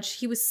to lunch.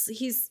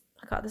 He's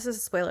oh God, this is a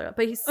spoiler,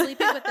 but he's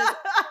sleeping with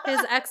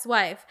his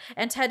ex-wife.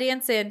 And Ted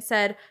Danson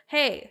said,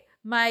 "Hey,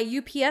 my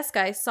UPS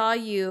guy saw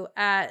you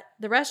at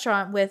the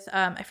restaurant with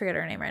I forget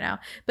her name right now,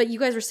 but you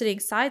guys were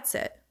sitting side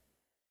sit.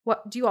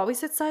 What, do you always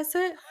sit side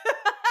sit?"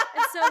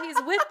 And so he's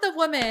with the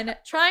woman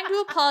trying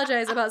to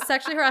apologize about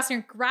sexually harassing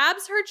her,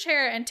 grabs her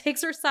chair and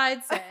takes her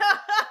side sit.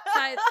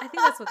 I think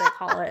that's what they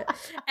call it.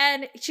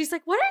 And she's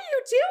like, "What are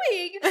you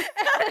doing?"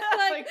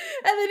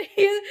 And then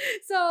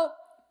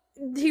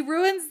he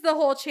ruins the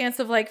whole chance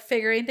of like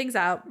figuring things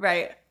out.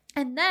 Right.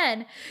 And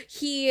then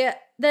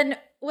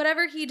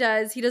whatever he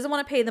does, he doesn't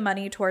want to pay the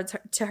money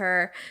to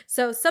her.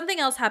 So something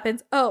else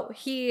happens. Oh,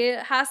 he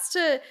has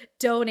to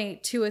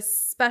donate to a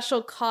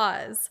special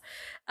cause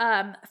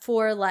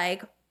for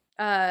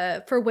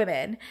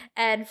women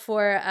and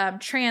for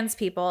trans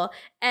people.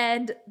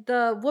 And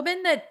the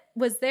woman that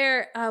was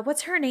there,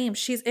 what's her name?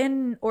 She's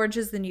in Orange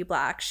is the New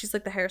Black. She's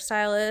like the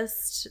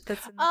hairstylist.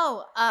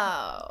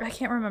 I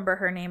can't remember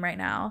her name right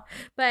now.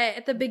 But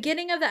at the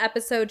beginning of the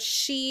episode,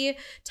 she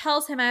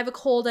tells him, "I have a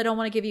cold. I don't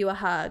want to give you a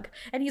hug."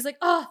 And he's like,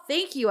 "Oh,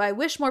 thank you. I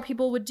wish more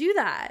people would do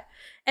that."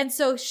 And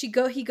so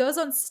he goes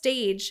on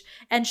stage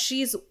and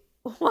she's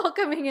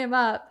welcoming him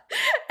up,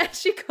 and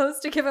she goes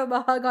to give him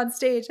a hug on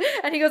stage,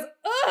 and he goes,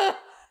 "Ugh."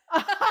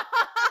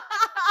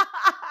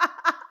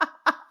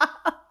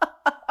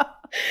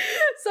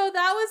 So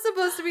that was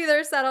supposed to be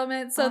their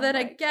settlement. So then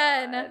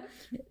again, God,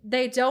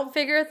 they don't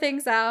figure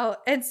things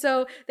out, and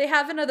so they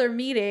have another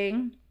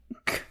meeting.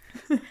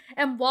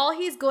 And while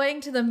he's going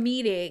to the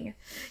meeting,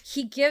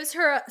 he gives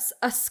her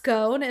a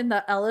scone in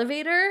the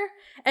elevator,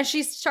 and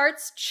she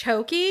starts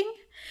choking.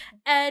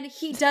 And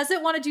he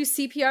doesn't want to do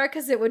CPR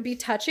because it would be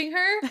touching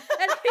her.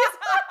 And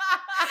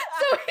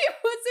so he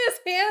puts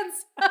his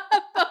hands up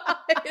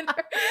behind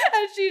her,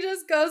 and she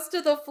just goes to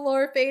the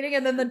floor fainting,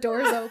 and then the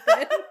doors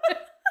open.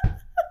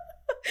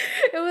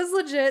 It was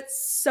legit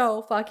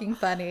so fucking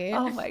funny.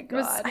 Oh my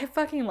God. I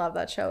fucking love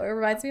that show. It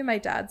reminds me of my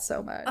dad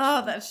so much.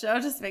 Oh, that show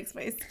just makes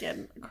my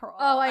skin crawl.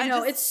 Oh, I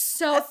know. It's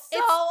so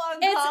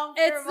uncomfortable.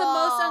 It's the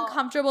most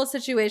uncomfortable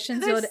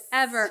situations you would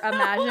ever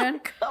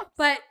imagine.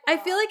 But I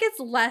feel like it's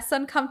less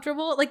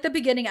uncomfortable. Like the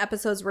beginning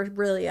episodes were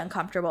really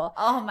uncomfortable.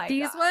 Oh my God.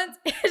 These ones,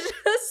 it's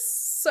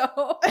just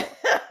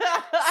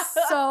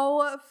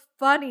so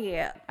funny.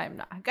 I'm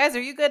not. Guys,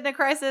 are you good in a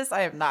crisis?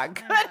 I am not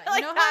good.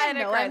 You know how I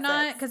know I'm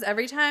not? Because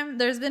every time,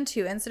 there's been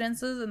 2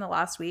 incidences in the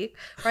last week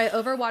where I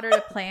overwatered a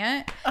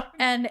plant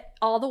and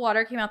all the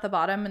water came out the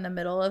bottom in the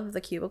middle of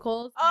the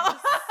cubicles. I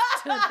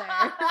stood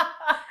there.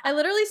 I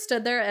literally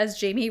stood there as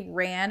Jamie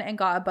ran and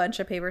got a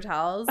bunch of paper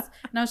towels,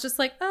 and I was just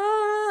like,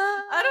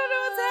 I don't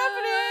know what's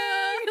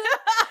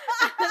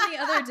happening. And then the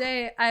other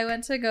day, I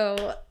went to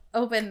go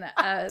open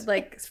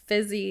like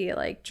fizzy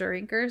like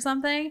drink or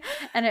something,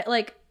 and it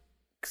like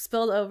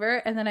spilled over,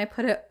 and then I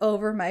put it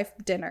over my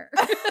dinner.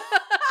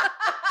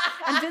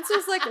 And Vince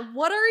was like,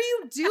 "What are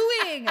you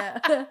doing?"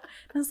 And I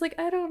was like,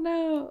 "I don't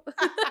know."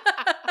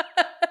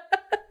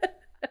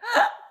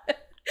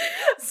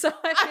 So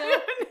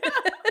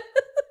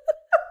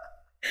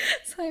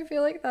I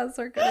feel like that's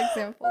our good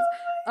examples.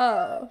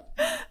 Oh,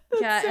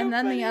 yeah. So and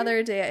then funny. The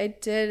other day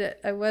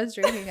I was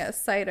drinking a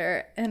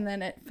cider, and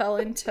then it fell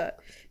into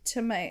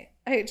my,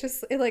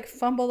 it like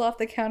fumbled off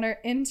the counter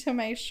into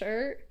my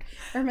shirt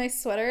or my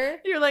sweater.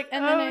 You're like,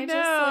 and then I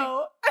just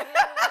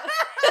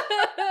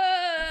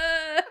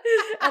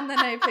and then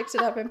I picked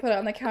it up and put it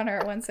on the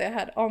counter once it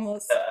had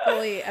almost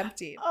fully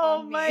emptied.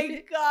 Oh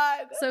my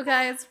God. So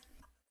guys,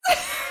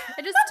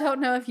 I just don't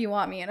know if you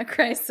want me in a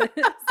crisis.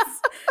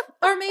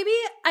 Or maybe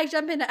I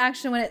jump into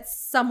action when it's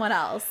someone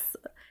else.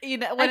 You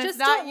know, when I it's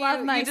not you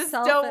just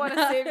don't want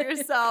to save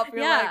yourself.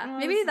 You're like,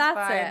 maybe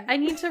that's it. I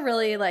need to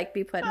really like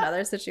be put in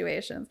other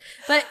situations.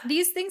 But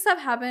these things have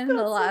happened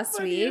the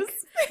last week,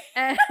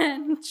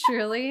 and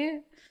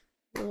truly,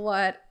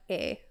 what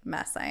a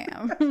mess I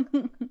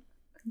am.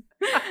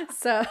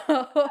 So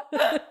I'm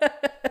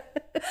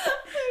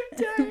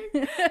dying.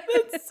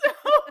 That's so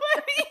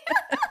funny.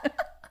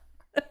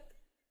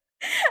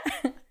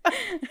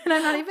 And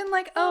I'm not even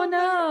like, oh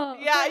no.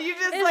 Yeah, you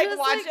just like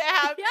watch it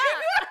happen. Yeah.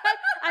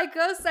 I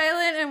go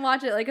silent and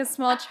watch it like a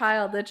small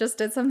child that just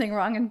did something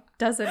wrong and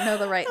doesn't know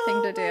the right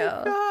thing to do.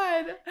 Oh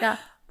my God. Yeah.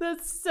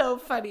 That's so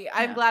funny.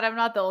 I'm glad I'm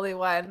not the only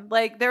one.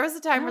 Like there was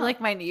a time where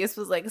like my niece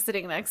was like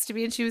sitting next to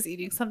me and she was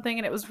eating something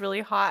and it was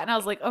really hot and I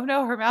was like, oh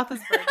no, her mouth is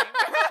burning.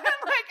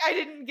 Like I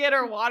didn't get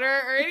her water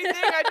or anything.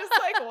 I just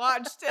like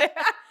watched it.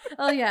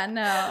 Oh yeah,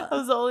 no. I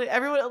was only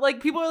everyone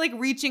like people were like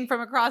reaching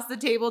from across the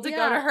table to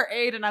go to her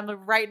aid, and I'm like,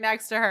 right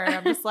next to her, and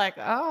I'm just like,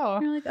 oh,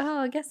 You're like, oh,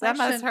 I guess that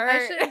must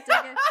hurt.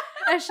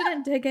 I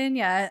shouldn't dig in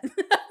yet.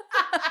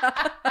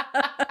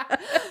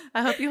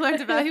 I hope you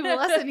learned a valuable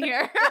lesson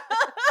here.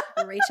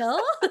 Rachel,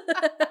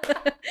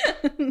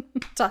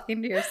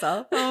 talking to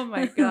yourself. Oh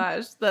my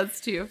gosh,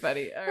 that's too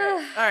funny. All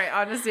right,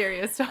 on a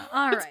serious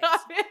topics.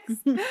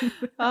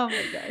 Oh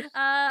my gosh.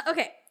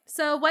 Okay.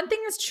 So one thing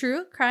is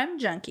true, crime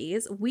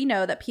junkies. We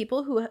know that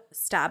people who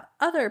stab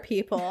other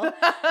people,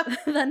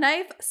 the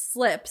knife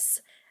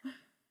slips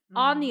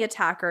on the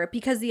attacker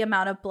because the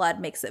amount of blood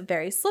makes it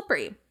very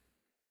slippery.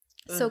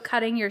 So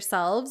cutting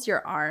yourselves,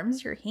 your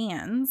arms, your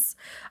hands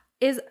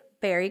is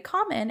very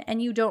common,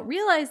 and you don't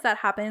realize that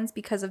happens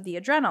because of the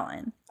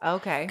adrenaline.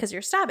 Okay. Because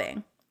you're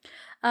stabbing.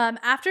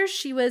 After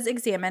she was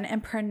examined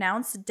and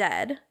pronounced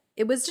dead,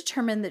 it was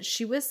determined that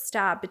she was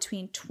stabbed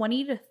between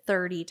 20 to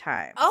 30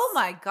 times. Oh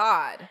my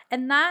God.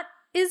 And that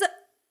is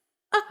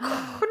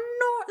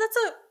that's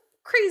a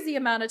crazy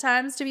amount of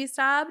times to be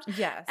stabbed.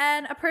 Yes.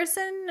 And a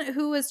person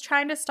who is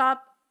trying to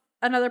stop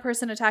another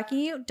person attacking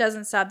you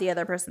doesn't stab the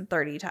other person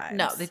 30 times.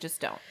 No, they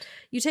just don't.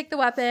 You take the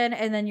weapon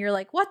and then you're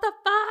like, what the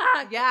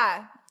fuck?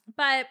 Yeah.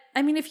 But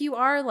I mean, if you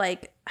are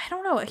like, I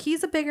don't know,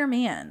 he's a bigger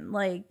man.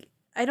 Like,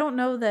 I don't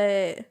know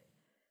that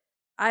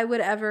I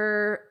would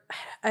ever,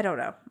 I don't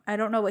know. I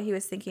don't know what he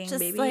was thinking. Just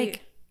maybe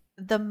like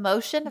the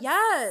motion of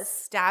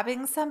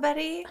stabbing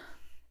somebody.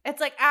 It's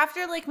like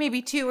after like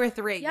maybe 2 or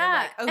 3, you're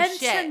like, oh and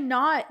shit. to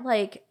not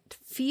like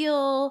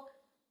feel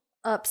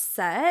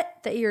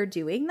upset that you're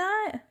doing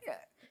that. Yeah.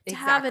 To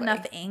have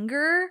enough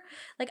anger.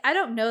 Like, I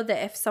don't know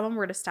that if someone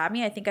were to stab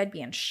me, I think I'd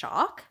be in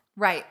shock.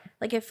 Right.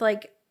 Like, if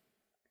like,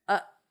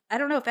 I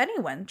don't know if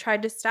anyone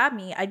tried to stab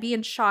me, I'd be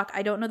in shock.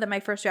 I don't know that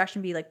my first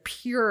reaction would be like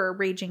pure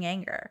raging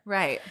anger.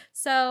 Right.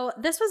 So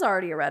this was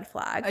already a red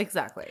flag.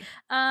 Exactly.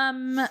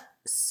 And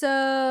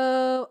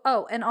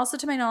also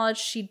to my knowledge,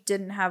 she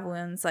didn't have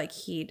wounds like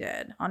he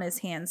did on his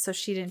hands, so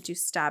she didn't do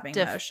stabbing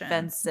motion.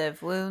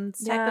 Defensive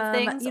wounds type of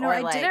things. You know,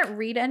 I didn't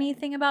read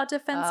anything about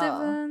defensive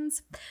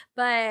wounds,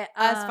 but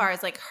as far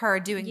as like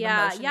her doing the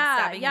motion of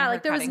stabbing, and her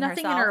like there was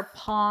nothing in her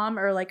palm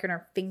or like in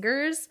her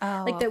fingers,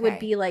 that would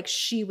be like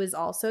she was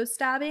also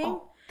stabbing.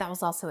 Oh, that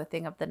was also a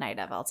thing of the night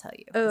of. I'll tell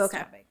you. Oh, okay.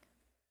 Stabbing.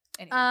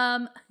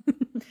 Anyway.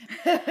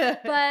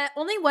 But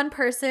only one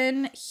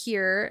person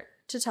here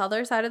to tell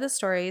their side of the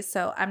story,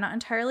 so I'm not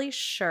entirely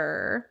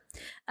sure.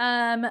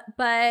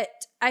 But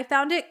I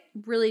found it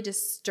really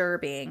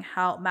disturbing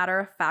how matter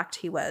of fact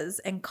he was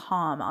and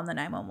calm on the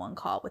 911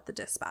 call with the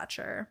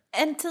dispatcher.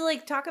 And to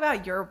like talk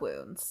about your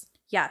wounds.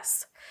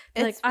 Yes.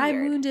 It's like, I'm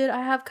wounded.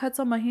 I have cuts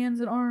on my hands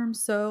and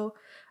arms, so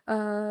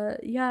but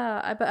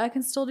I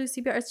can still do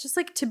CPR. It's just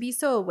like to be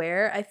so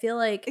aware. I feel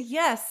like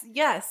yes.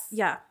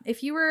 Yeah.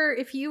 If you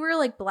were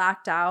like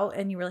blacked out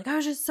and you were like, I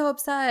was just so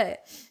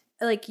upset,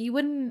 like you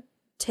wouldn't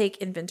take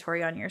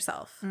inventory on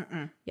yourself.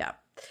 Yeah.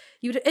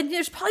 And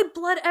there's probably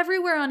blood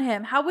everywhere on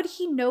him. How would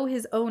he know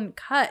his own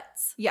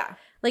cuts? Yeah.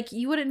 Like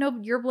you wouldn't know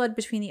your blood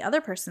between the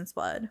other person's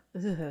blood.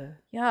 Ugh.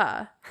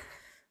 Yeah.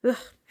 Ugh.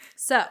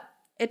 So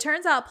it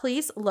turns out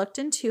police looked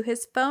into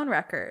his phone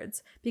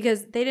records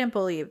because they didn't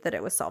believe that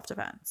it was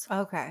self-defense.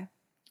 Okay.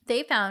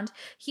 They found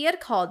he had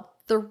called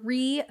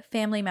 3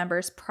 family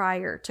members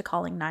prior to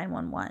calling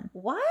 911.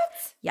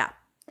 What? Yeah.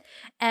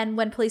 And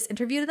when police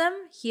interviewed them,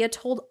 he had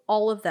told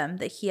all of them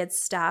that he had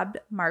stabbed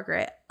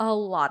Margaret a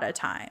lot of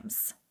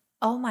times.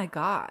 Oh my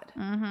God.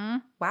 Mm-hmm.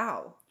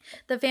 Wow.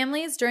 The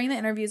families during the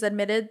interviews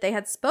admitted they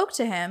had spoke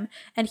to him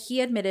and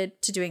he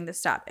admitted to doing the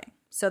stabbing.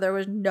 So there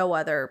was no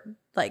other,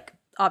 like,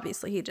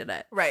 obviously he did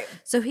it. Right.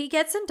 So he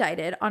gets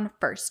indicted on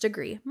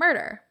first-degree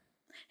murder.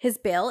 His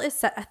bail is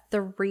set at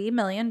 $3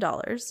 million.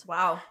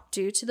 Wow.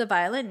 Due to the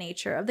violent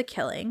nature of the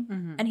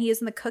killing, and he is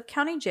in the Cook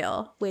County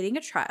Jail waiting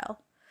a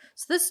trial.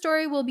 So this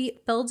story will be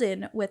filled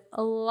in with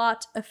a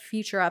lot of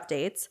future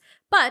updates,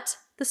 but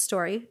the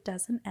story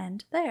doesn't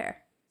end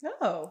there.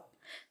 Oh.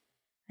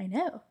 I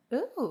know.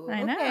 Ooh.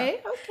 I know.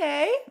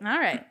 Okay. All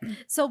right.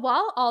 So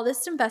while all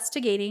this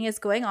investigating is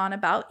going on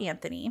about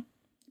Anthony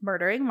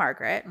murdering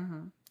Margaret,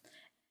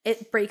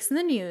 it breaks in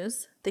the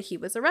news that he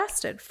was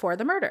arrested for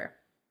the murder.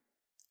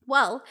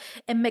 Well,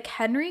 in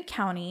McHenry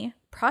County,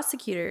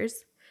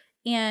 prosecutors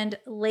and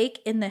Lake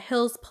in the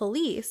Hills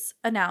police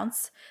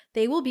announced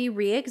they will be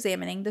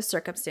re-examining the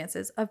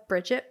circumstances of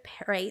Bridget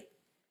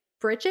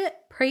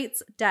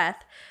Prate's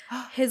death,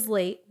 his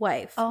late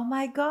wife. Oh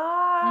my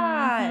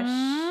gosh.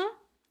 Mm-hmm.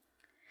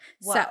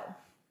 Whoa. So,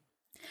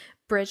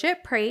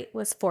 Bridget Prate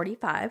was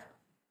 45,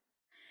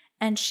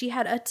 and she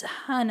had a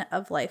ton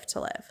of life to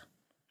live.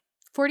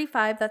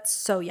 45, that's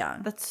so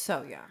young. That's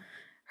so young.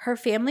 Her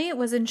family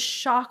was in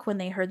shock when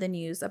they heard the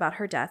news about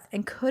her death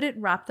and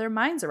couldn't wrap their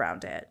minds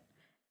around it.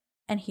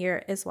 And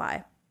here is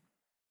why.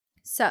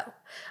 So,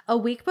 a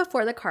week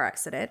before the car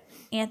accident,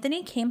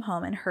 Anthony came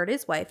home and heard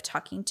his wife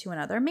talking to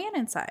another man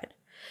inside.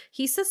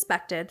 He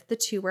suspected the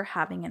two were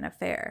having an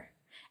affair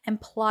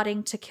and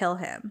plotting to kill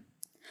him.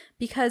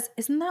 Because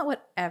isn't that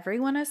what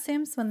everyone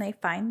assumes when they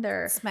find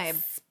their It's my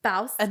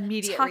spouse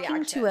immediate talking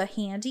reaction. to a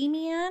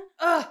handyman?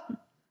 Ugh.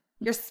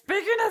 You're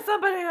speaking to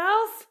somebody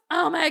else?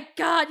 Oh my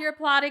God, you're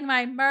plotting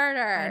my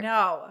murder. I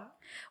know.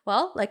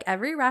 Well, like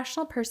every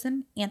rational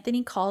person,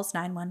 Anthony calls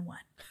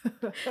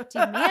 911,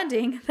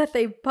 demanding that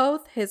they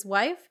both his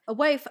wife, a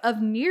wife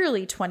of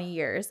nearly 20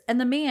 years,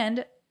 and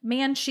the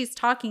man she's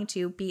talking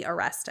to be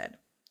arrested.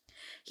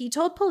 He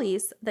told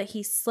police that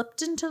he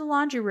slipped into the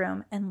laundry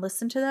room and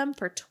listened to them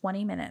for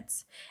 20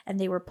 minutes, and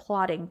they were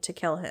plotting to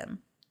kill him,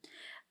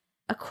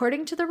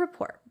 according to the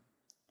report.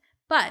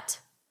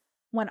 But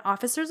when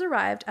officers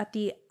arrived at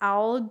the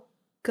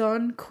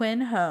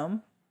Algonquin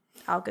home,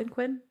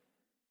 Algonquin?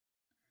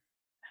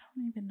 I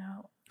don't even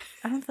know.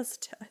 I don't know if that's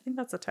I think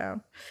that's a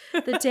town.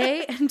 The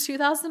day in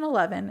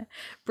 2011,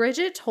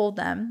 Bridget told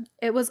them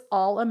it was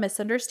all a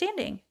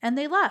misunderstanding, and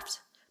they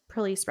left,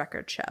 police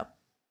records show.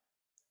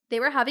 They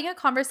were having a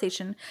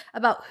conversation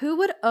about who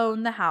would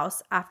own the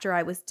house after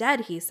I was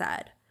dead, he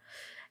said.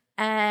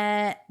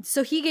 And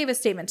so he gave a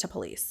statement to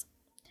police.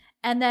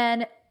 And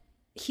then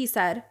he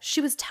said she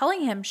was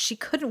telling him she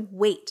couldn't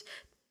wait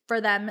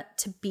for them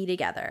to be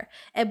together.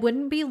 It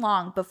wouldn't be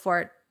long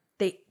before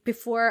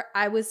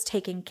I was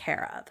taken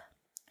care of.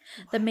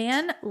 What? The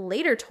man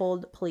later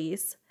told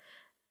police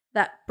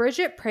that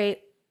Bridget prayed.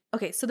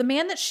 Okay, so the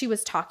man that she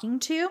was talking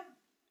to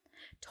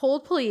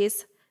told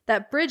police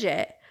that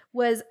Bridget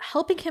was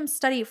helping him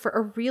study for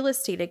a real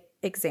estate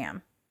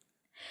exam.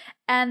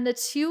 And the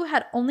two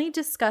had only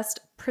discussed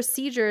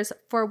procedures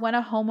for when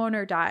a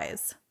homeowner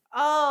dies.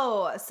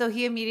 Oh, so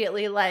he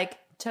immediately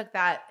took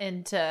that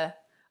into,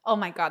 oh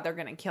my God, they're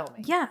going to kill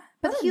me. Yeah.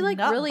 But What he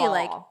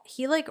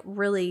a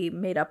really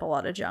made up a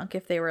lot of junk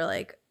if they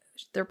were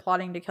they're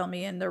plotting to kill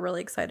me and they're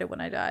really excited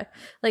when I die.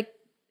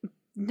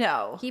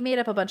 No. He made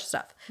up a bunch of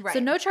stuff. Right. So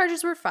no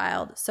charges were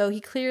filed. So he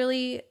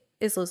clearly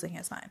is losing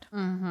his mind.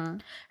 Mm-hmm.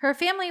 Her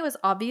family was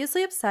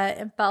obviously upset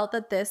and felt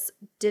that this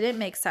didn't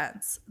make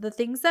sense. The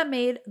things that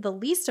made the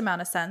least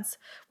amount of sense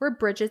were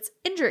Bridget's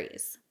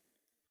injuries.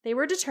 They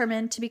were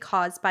determined to be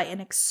caused by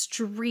an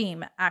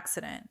extreme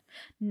accident,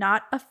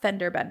 not a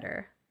fender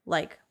bender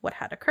like what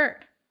had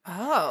occurred.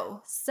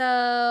 Oh.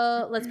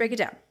 So let's break it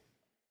down.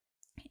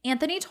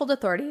 Anthony told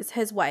authorities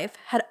his wife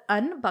had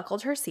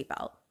unbuckled her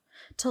seatbelt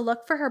to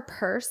look for her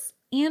purse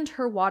and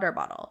her water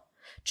bottle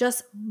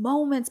just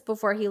moments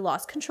before he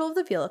lost control of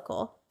the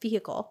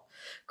vehicle,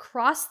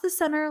 crossed the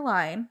center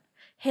line,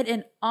 hit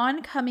an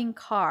oncoming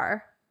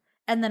car,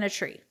 and then a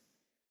tree.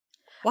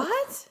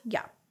 What?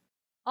 Yeah.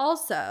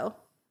 Also,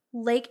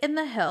 Lake in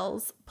the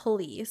Hills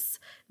police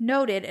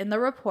noted in the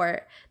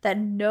report that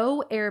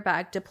no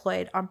airbag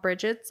deployed on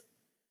Bridget's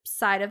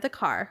side of the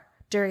car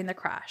during the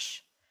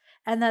crash,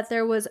 and that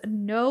there was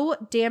no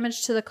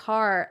damage to the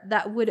car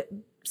that would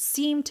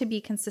seem to be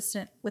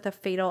consistent with a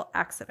fatal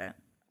accident.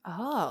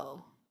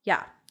 Oh.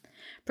 Yeah.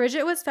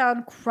 Bridget was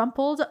found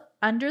crumpled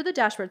under the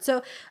dashboard.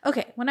 So,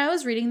 okay, when I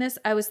was reading this,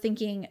 I was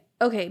thinking,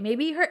 okay,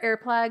 maybe her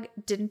airbag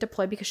didn't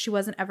deploy because she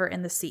wasn't ever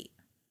in the seat.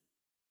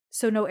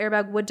 So no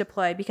airbag would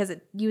deploy because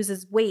it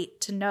uses weight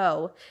to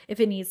know if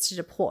it needs to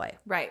deploy.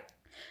 Right.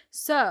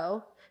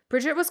 So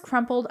Bridget was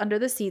crumpled under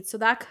the seat. So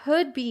that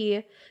could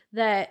be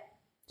that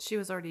she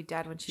was already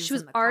dead when she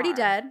was in the already car.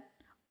 dead.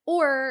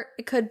 Or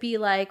it could be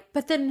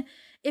but then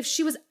if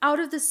she was out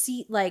of the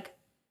seat,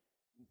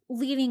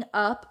 leaning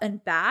up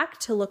and back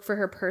to look for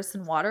her purse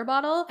and water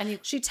bottle, and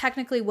she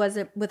technically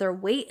wasn't with her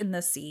weight in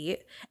the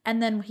seat,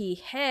 and then he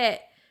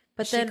hit,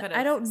 but she then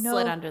I don't know.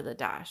 Slid under the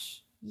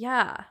dash.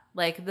 Yeah.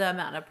 The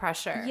amount of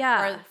pressure.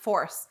 Yeah. Or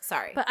force,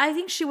 sorry. But I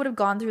think she would have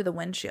gone through the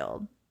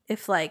windshield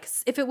if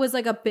it was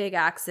a big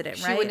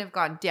accident, right? She wouldn't have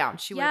gone down.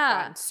 She would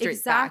have gone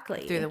straight back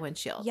through the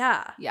windshield.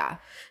 Yeah. Yeah.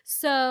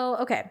 So,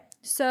 okay.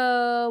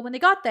 So when they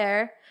got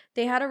there,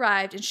 they had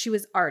arrived and she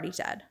was already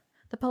dead.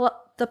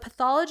 The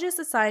pathologist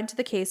assigned to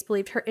the case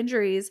believed her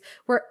injuries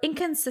were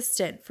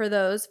inconsistent for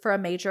a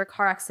major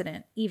car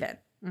accident even.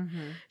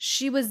 Mm-hmm.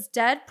 She was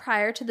dead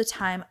prior to the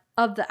time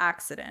of the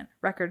accident,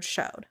 records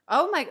showed.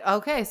 Oh my,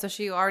 okay, so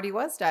she already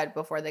was dead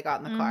before they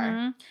got in the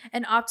car.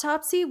 An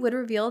autopsy would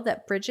reveal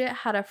that Bridget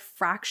had a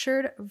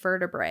fractured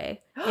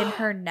vertebrae in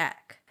her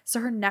neck. So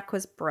her neck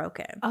was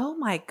broken. Oh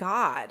my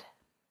God.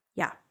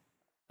 Yeah.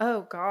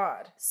 Oh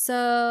God.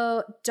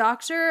 So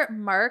Dr.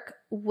 Mark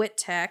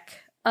Wittek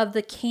of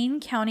the Kane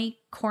County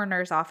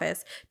Coroner's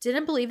Office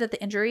didn't believe that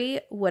the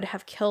injury would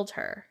have killed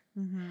her.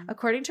 Mm-hmm.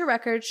 According to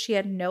records, she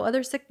had no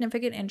other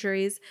significant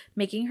injuries,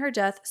 making her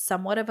death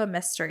somewhat of a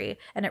mystery,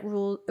 and it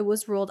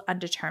was ruled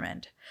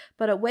undetermined.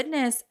 But a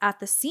witness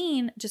at the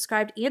scene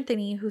described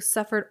Anthony, who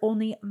suffered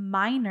only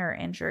minor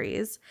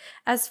injuries,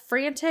 as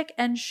frantic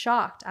and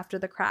shocked after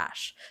the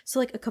crash.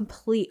 So a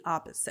complete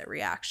opposite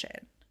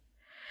reaction.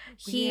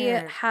 He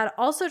had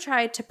also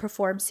tried to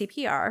perform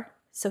CPR,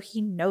 so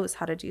he knows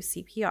how to do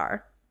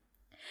CPR,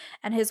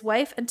 and his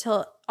wife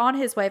until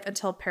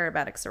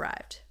paramedics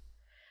arrived.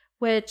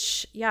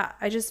 Which, yeah,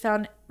 I just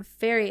found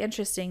very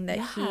interesting that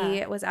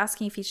he was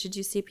asking if he should do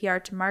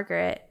CPR to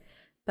Margaret,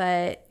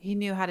 but he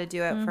knew how to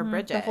do it for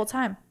Bridget the whole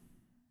time.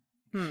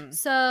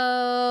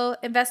 So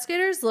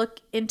investigators look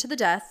into the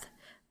death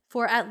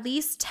for at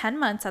least 10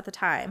 months at the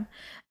time.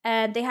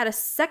 And they had a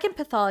second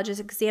pathologist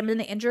examine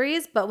the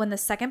injuries, but when the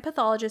second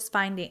pathologist's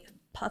findings,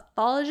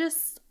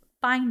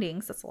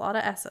 that's a lot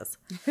of S's,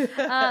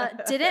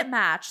 didn't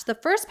match the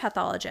first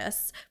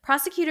pathologist,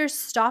 prosecutors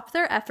stopped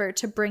their effort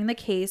to bring the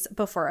case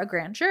before a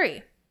grand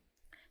jury.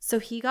 So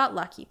he got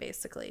lucky,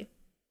 basically.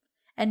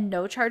 And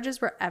no charges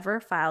were ever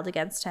filed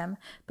against him.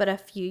 But a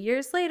few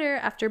years later,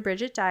 after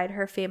Bridget died,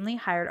 her family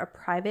hired a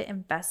private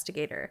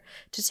investigator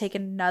to take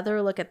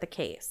another look at the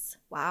case.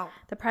 Wow.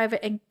 The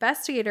private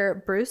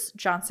investigator, Bruce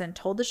Johnson,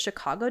 told the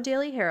Chicago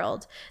Daily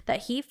Herald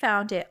that he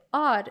found it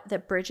odd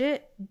that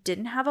Bridget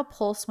didn't have a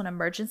pulse when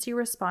emergency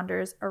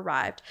responders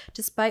arrived,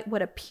 despite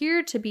what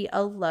appeared to be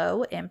a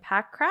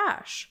low-impact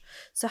crash.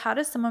 So how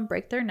does someone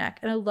break their neck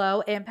in a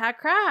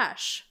low-impact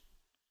crash?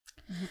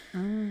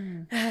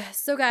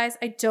 So guys,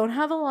 I don't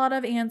have a lot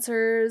of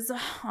answers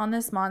on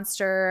this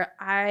monster.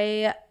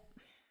 I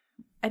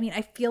mean,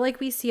 I feel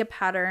like we see a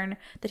pattern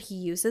that he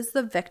uses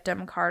the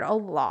victim card a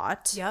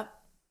lot. Yep.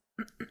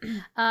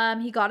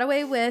 He got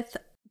away with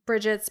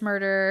Bridget's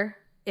murder,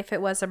 if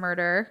it was a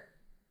murder,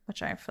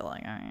 which I feel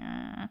like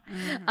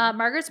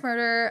Margaret's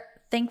murder,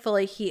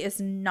 thankfully, he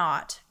is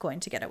not going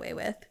to get away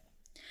with.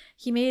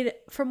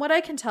 From what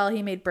I can tell,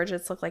 he made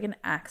Bridget's look like an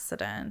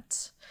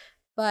accident.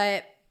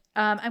 But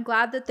I'm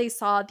glad that they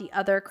saw the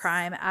other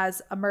crime as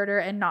a murder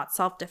and not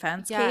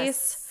self-defense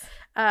case.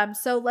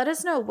 So let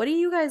us know. What do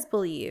you guys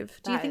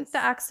believe? Do you think the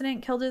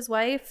accident killed his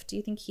wife? Do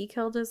you think he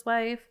killed his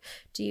wife?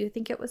 Do you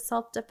think it was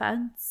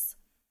self-defense?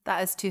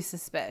 That is too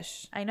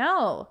suspicious. I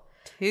know.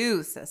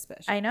 Too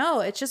suspicious. I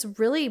know. It just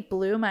really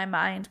blew my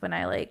mind when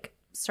I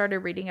started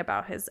reading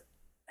about his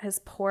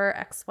poor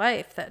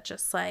ex-wife that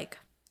just I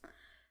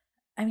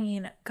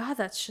mean, God,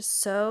 that's just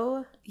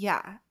so...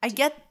 Yeah. I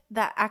get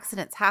that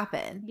accidents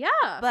happen.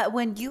 Yeah. But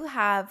when you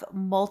have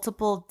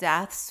multiple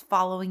deaths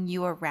following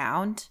you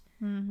around,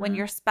 when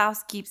your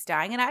spouse keeps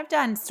dying, and I've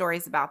done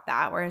stories about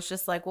that where it's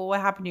just well, what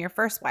happened to your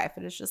first wife?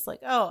 And it's just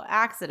oh,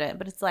 accident.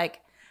 But it's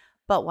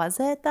but was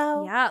it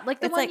though? Yeah.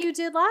 Like the one you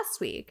did last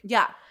week.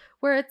 Yeah.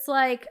 Where it's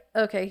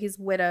okay, he's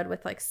widowed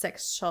with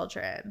 6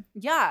 children.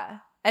 Yeah.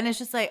 And it's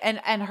just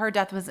and her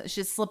death was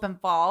she slip and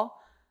fall.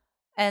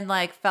 And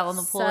fell in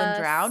the pool and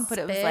drowned, but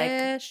it was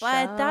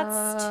but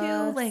that's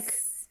too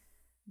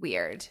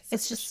weird.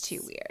 It's just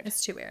too weird.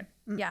 It's too weird.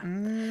 Yeah.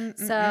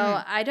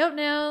 So I don't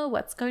know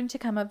what's going to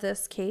come of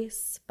this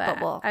case,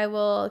 but I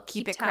will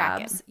keep it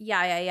tabs. cracking.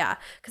 Yeah.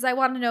 Because I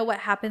want to know what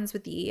happens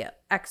with the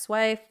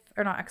ex-wife,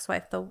 or not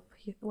ex-wife, the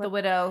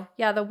widow.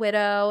 Yeah, the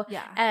widow.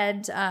 Yeah.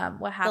 And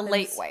what happens? The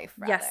late wife,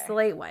 rather. Yes, the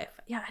late wife.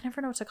 Yeah, I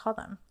never know what to call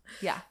them.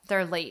 Yeah,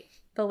 they're late.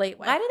 The late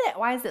wife.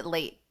 Why is it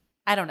late?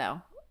 I don't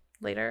know.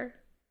 Later.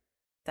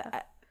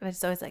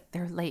 It's always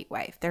their late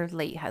wife, their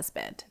late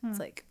husband. It's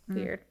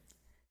weird.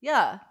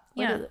 Yeah.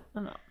 Yeah. I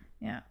don't know.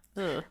 Yeah.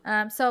 Ugh.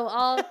 So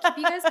I'll keep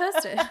you guys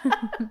posted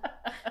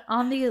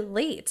on the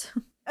late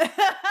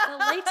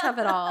of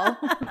it all.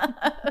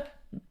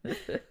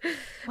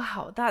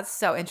 Wow, that's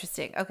so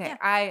interesting. Okay, yeah.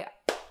 I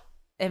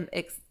am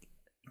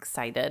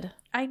excited.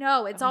 I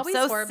know. It's always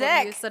so horrible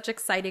sick. to use such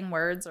exciting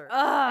words or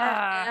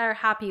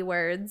happy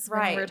words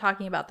when we're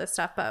talking about this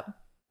stuff, but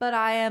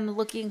I am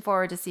looking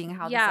forward to seeing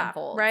how this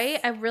unfolds.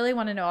 Right? I really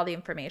want to know all the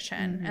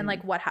information and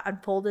what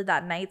unfolded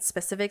that night,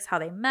 specifics, how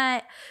they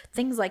met,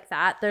 things like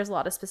that. There's a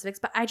lot of specifics,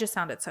 but I just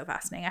found it so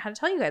fascinating. I had to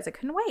tell you guys, I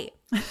couldn't wait.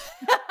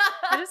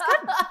 I just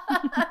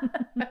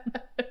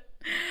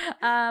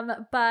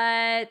couldn't.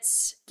 But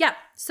yeah,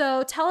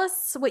 so tell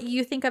us what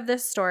you think of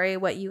this story,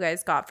 what you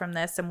guys got from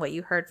this, and what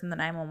you heard from the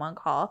 911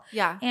 call.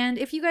 Yeah. And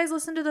if you guys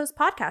listen to those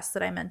podcasts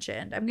that I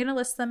mentioned, I'm going to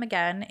list them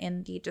again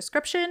in the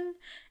description,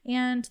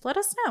 and let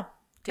us know.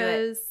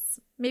 Because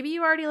maybe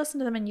you already listened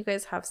to them and you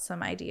guys have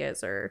some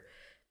ideas or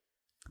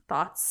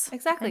thoughts.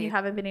 Exactly. And you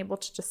haven't been able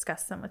to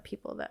discuss them with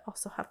people that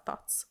also have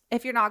thoughts.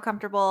 If you're not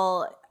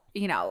comfortable,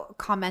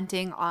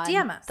 commenting on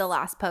DM us. The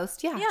last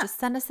post, just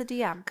send us a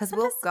DM because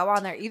we'll go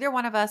on there. Either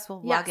one of us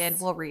will log in,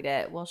 we'll read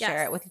it, we'll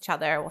share it with each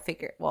other, we'll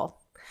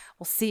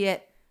see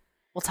it,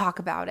 we'll talk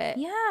about it.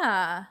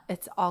 Yeah.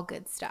 It's all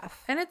good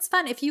stuff. And it's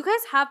fun. If you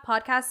guys have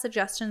podcast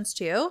suggestions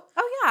too.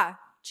 Oh, yeah.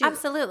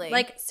 Absolutely.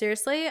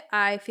 Seriously,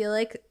 I feel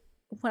like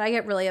when I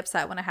get really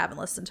upset when I haven't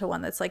listened to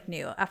one that's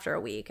new after a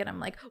week and I'm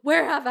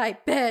where have I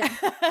been?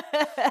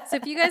 So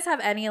if you guys have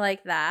any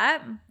like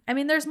that, I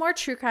mean, there's more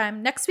true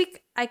crime. Next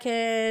week I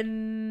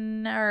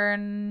can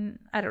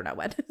I don't know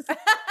what.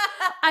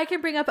 I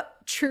can bring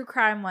up true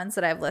crime ones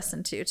that I've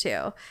listened to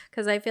too.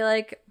 Because I feel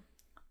like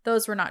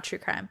those were not true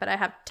crime, but I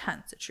have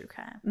tons of true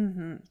crime.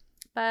 Mm-hmm.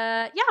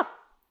 But yeah.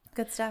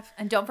 Good stuff.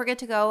 And don't forget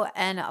to go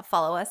and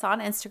follow us on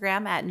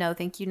Instagram at No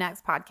Thank You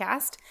Next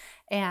Podcast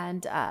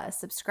and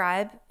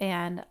subscribe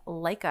and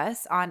like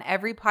us on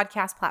every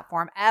podcast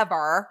platform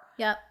ever.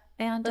 Yep.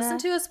 And listen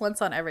to us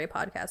once on every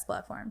podcast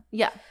platform.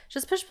 Yeah.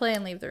 Just push play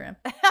and leave the room.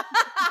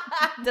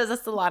 Does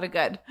us a lot of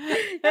good.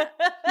 Come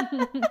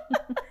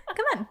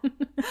on.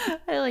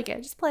 I like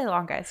it. Just play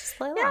along, guys. Just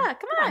play along. Yeah,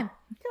 come on.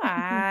 Come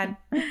on.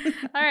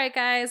 All right,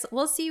 guys.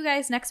 We'll see you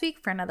guys next week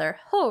for another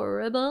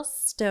horrible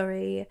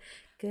story.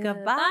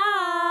 Goodbye.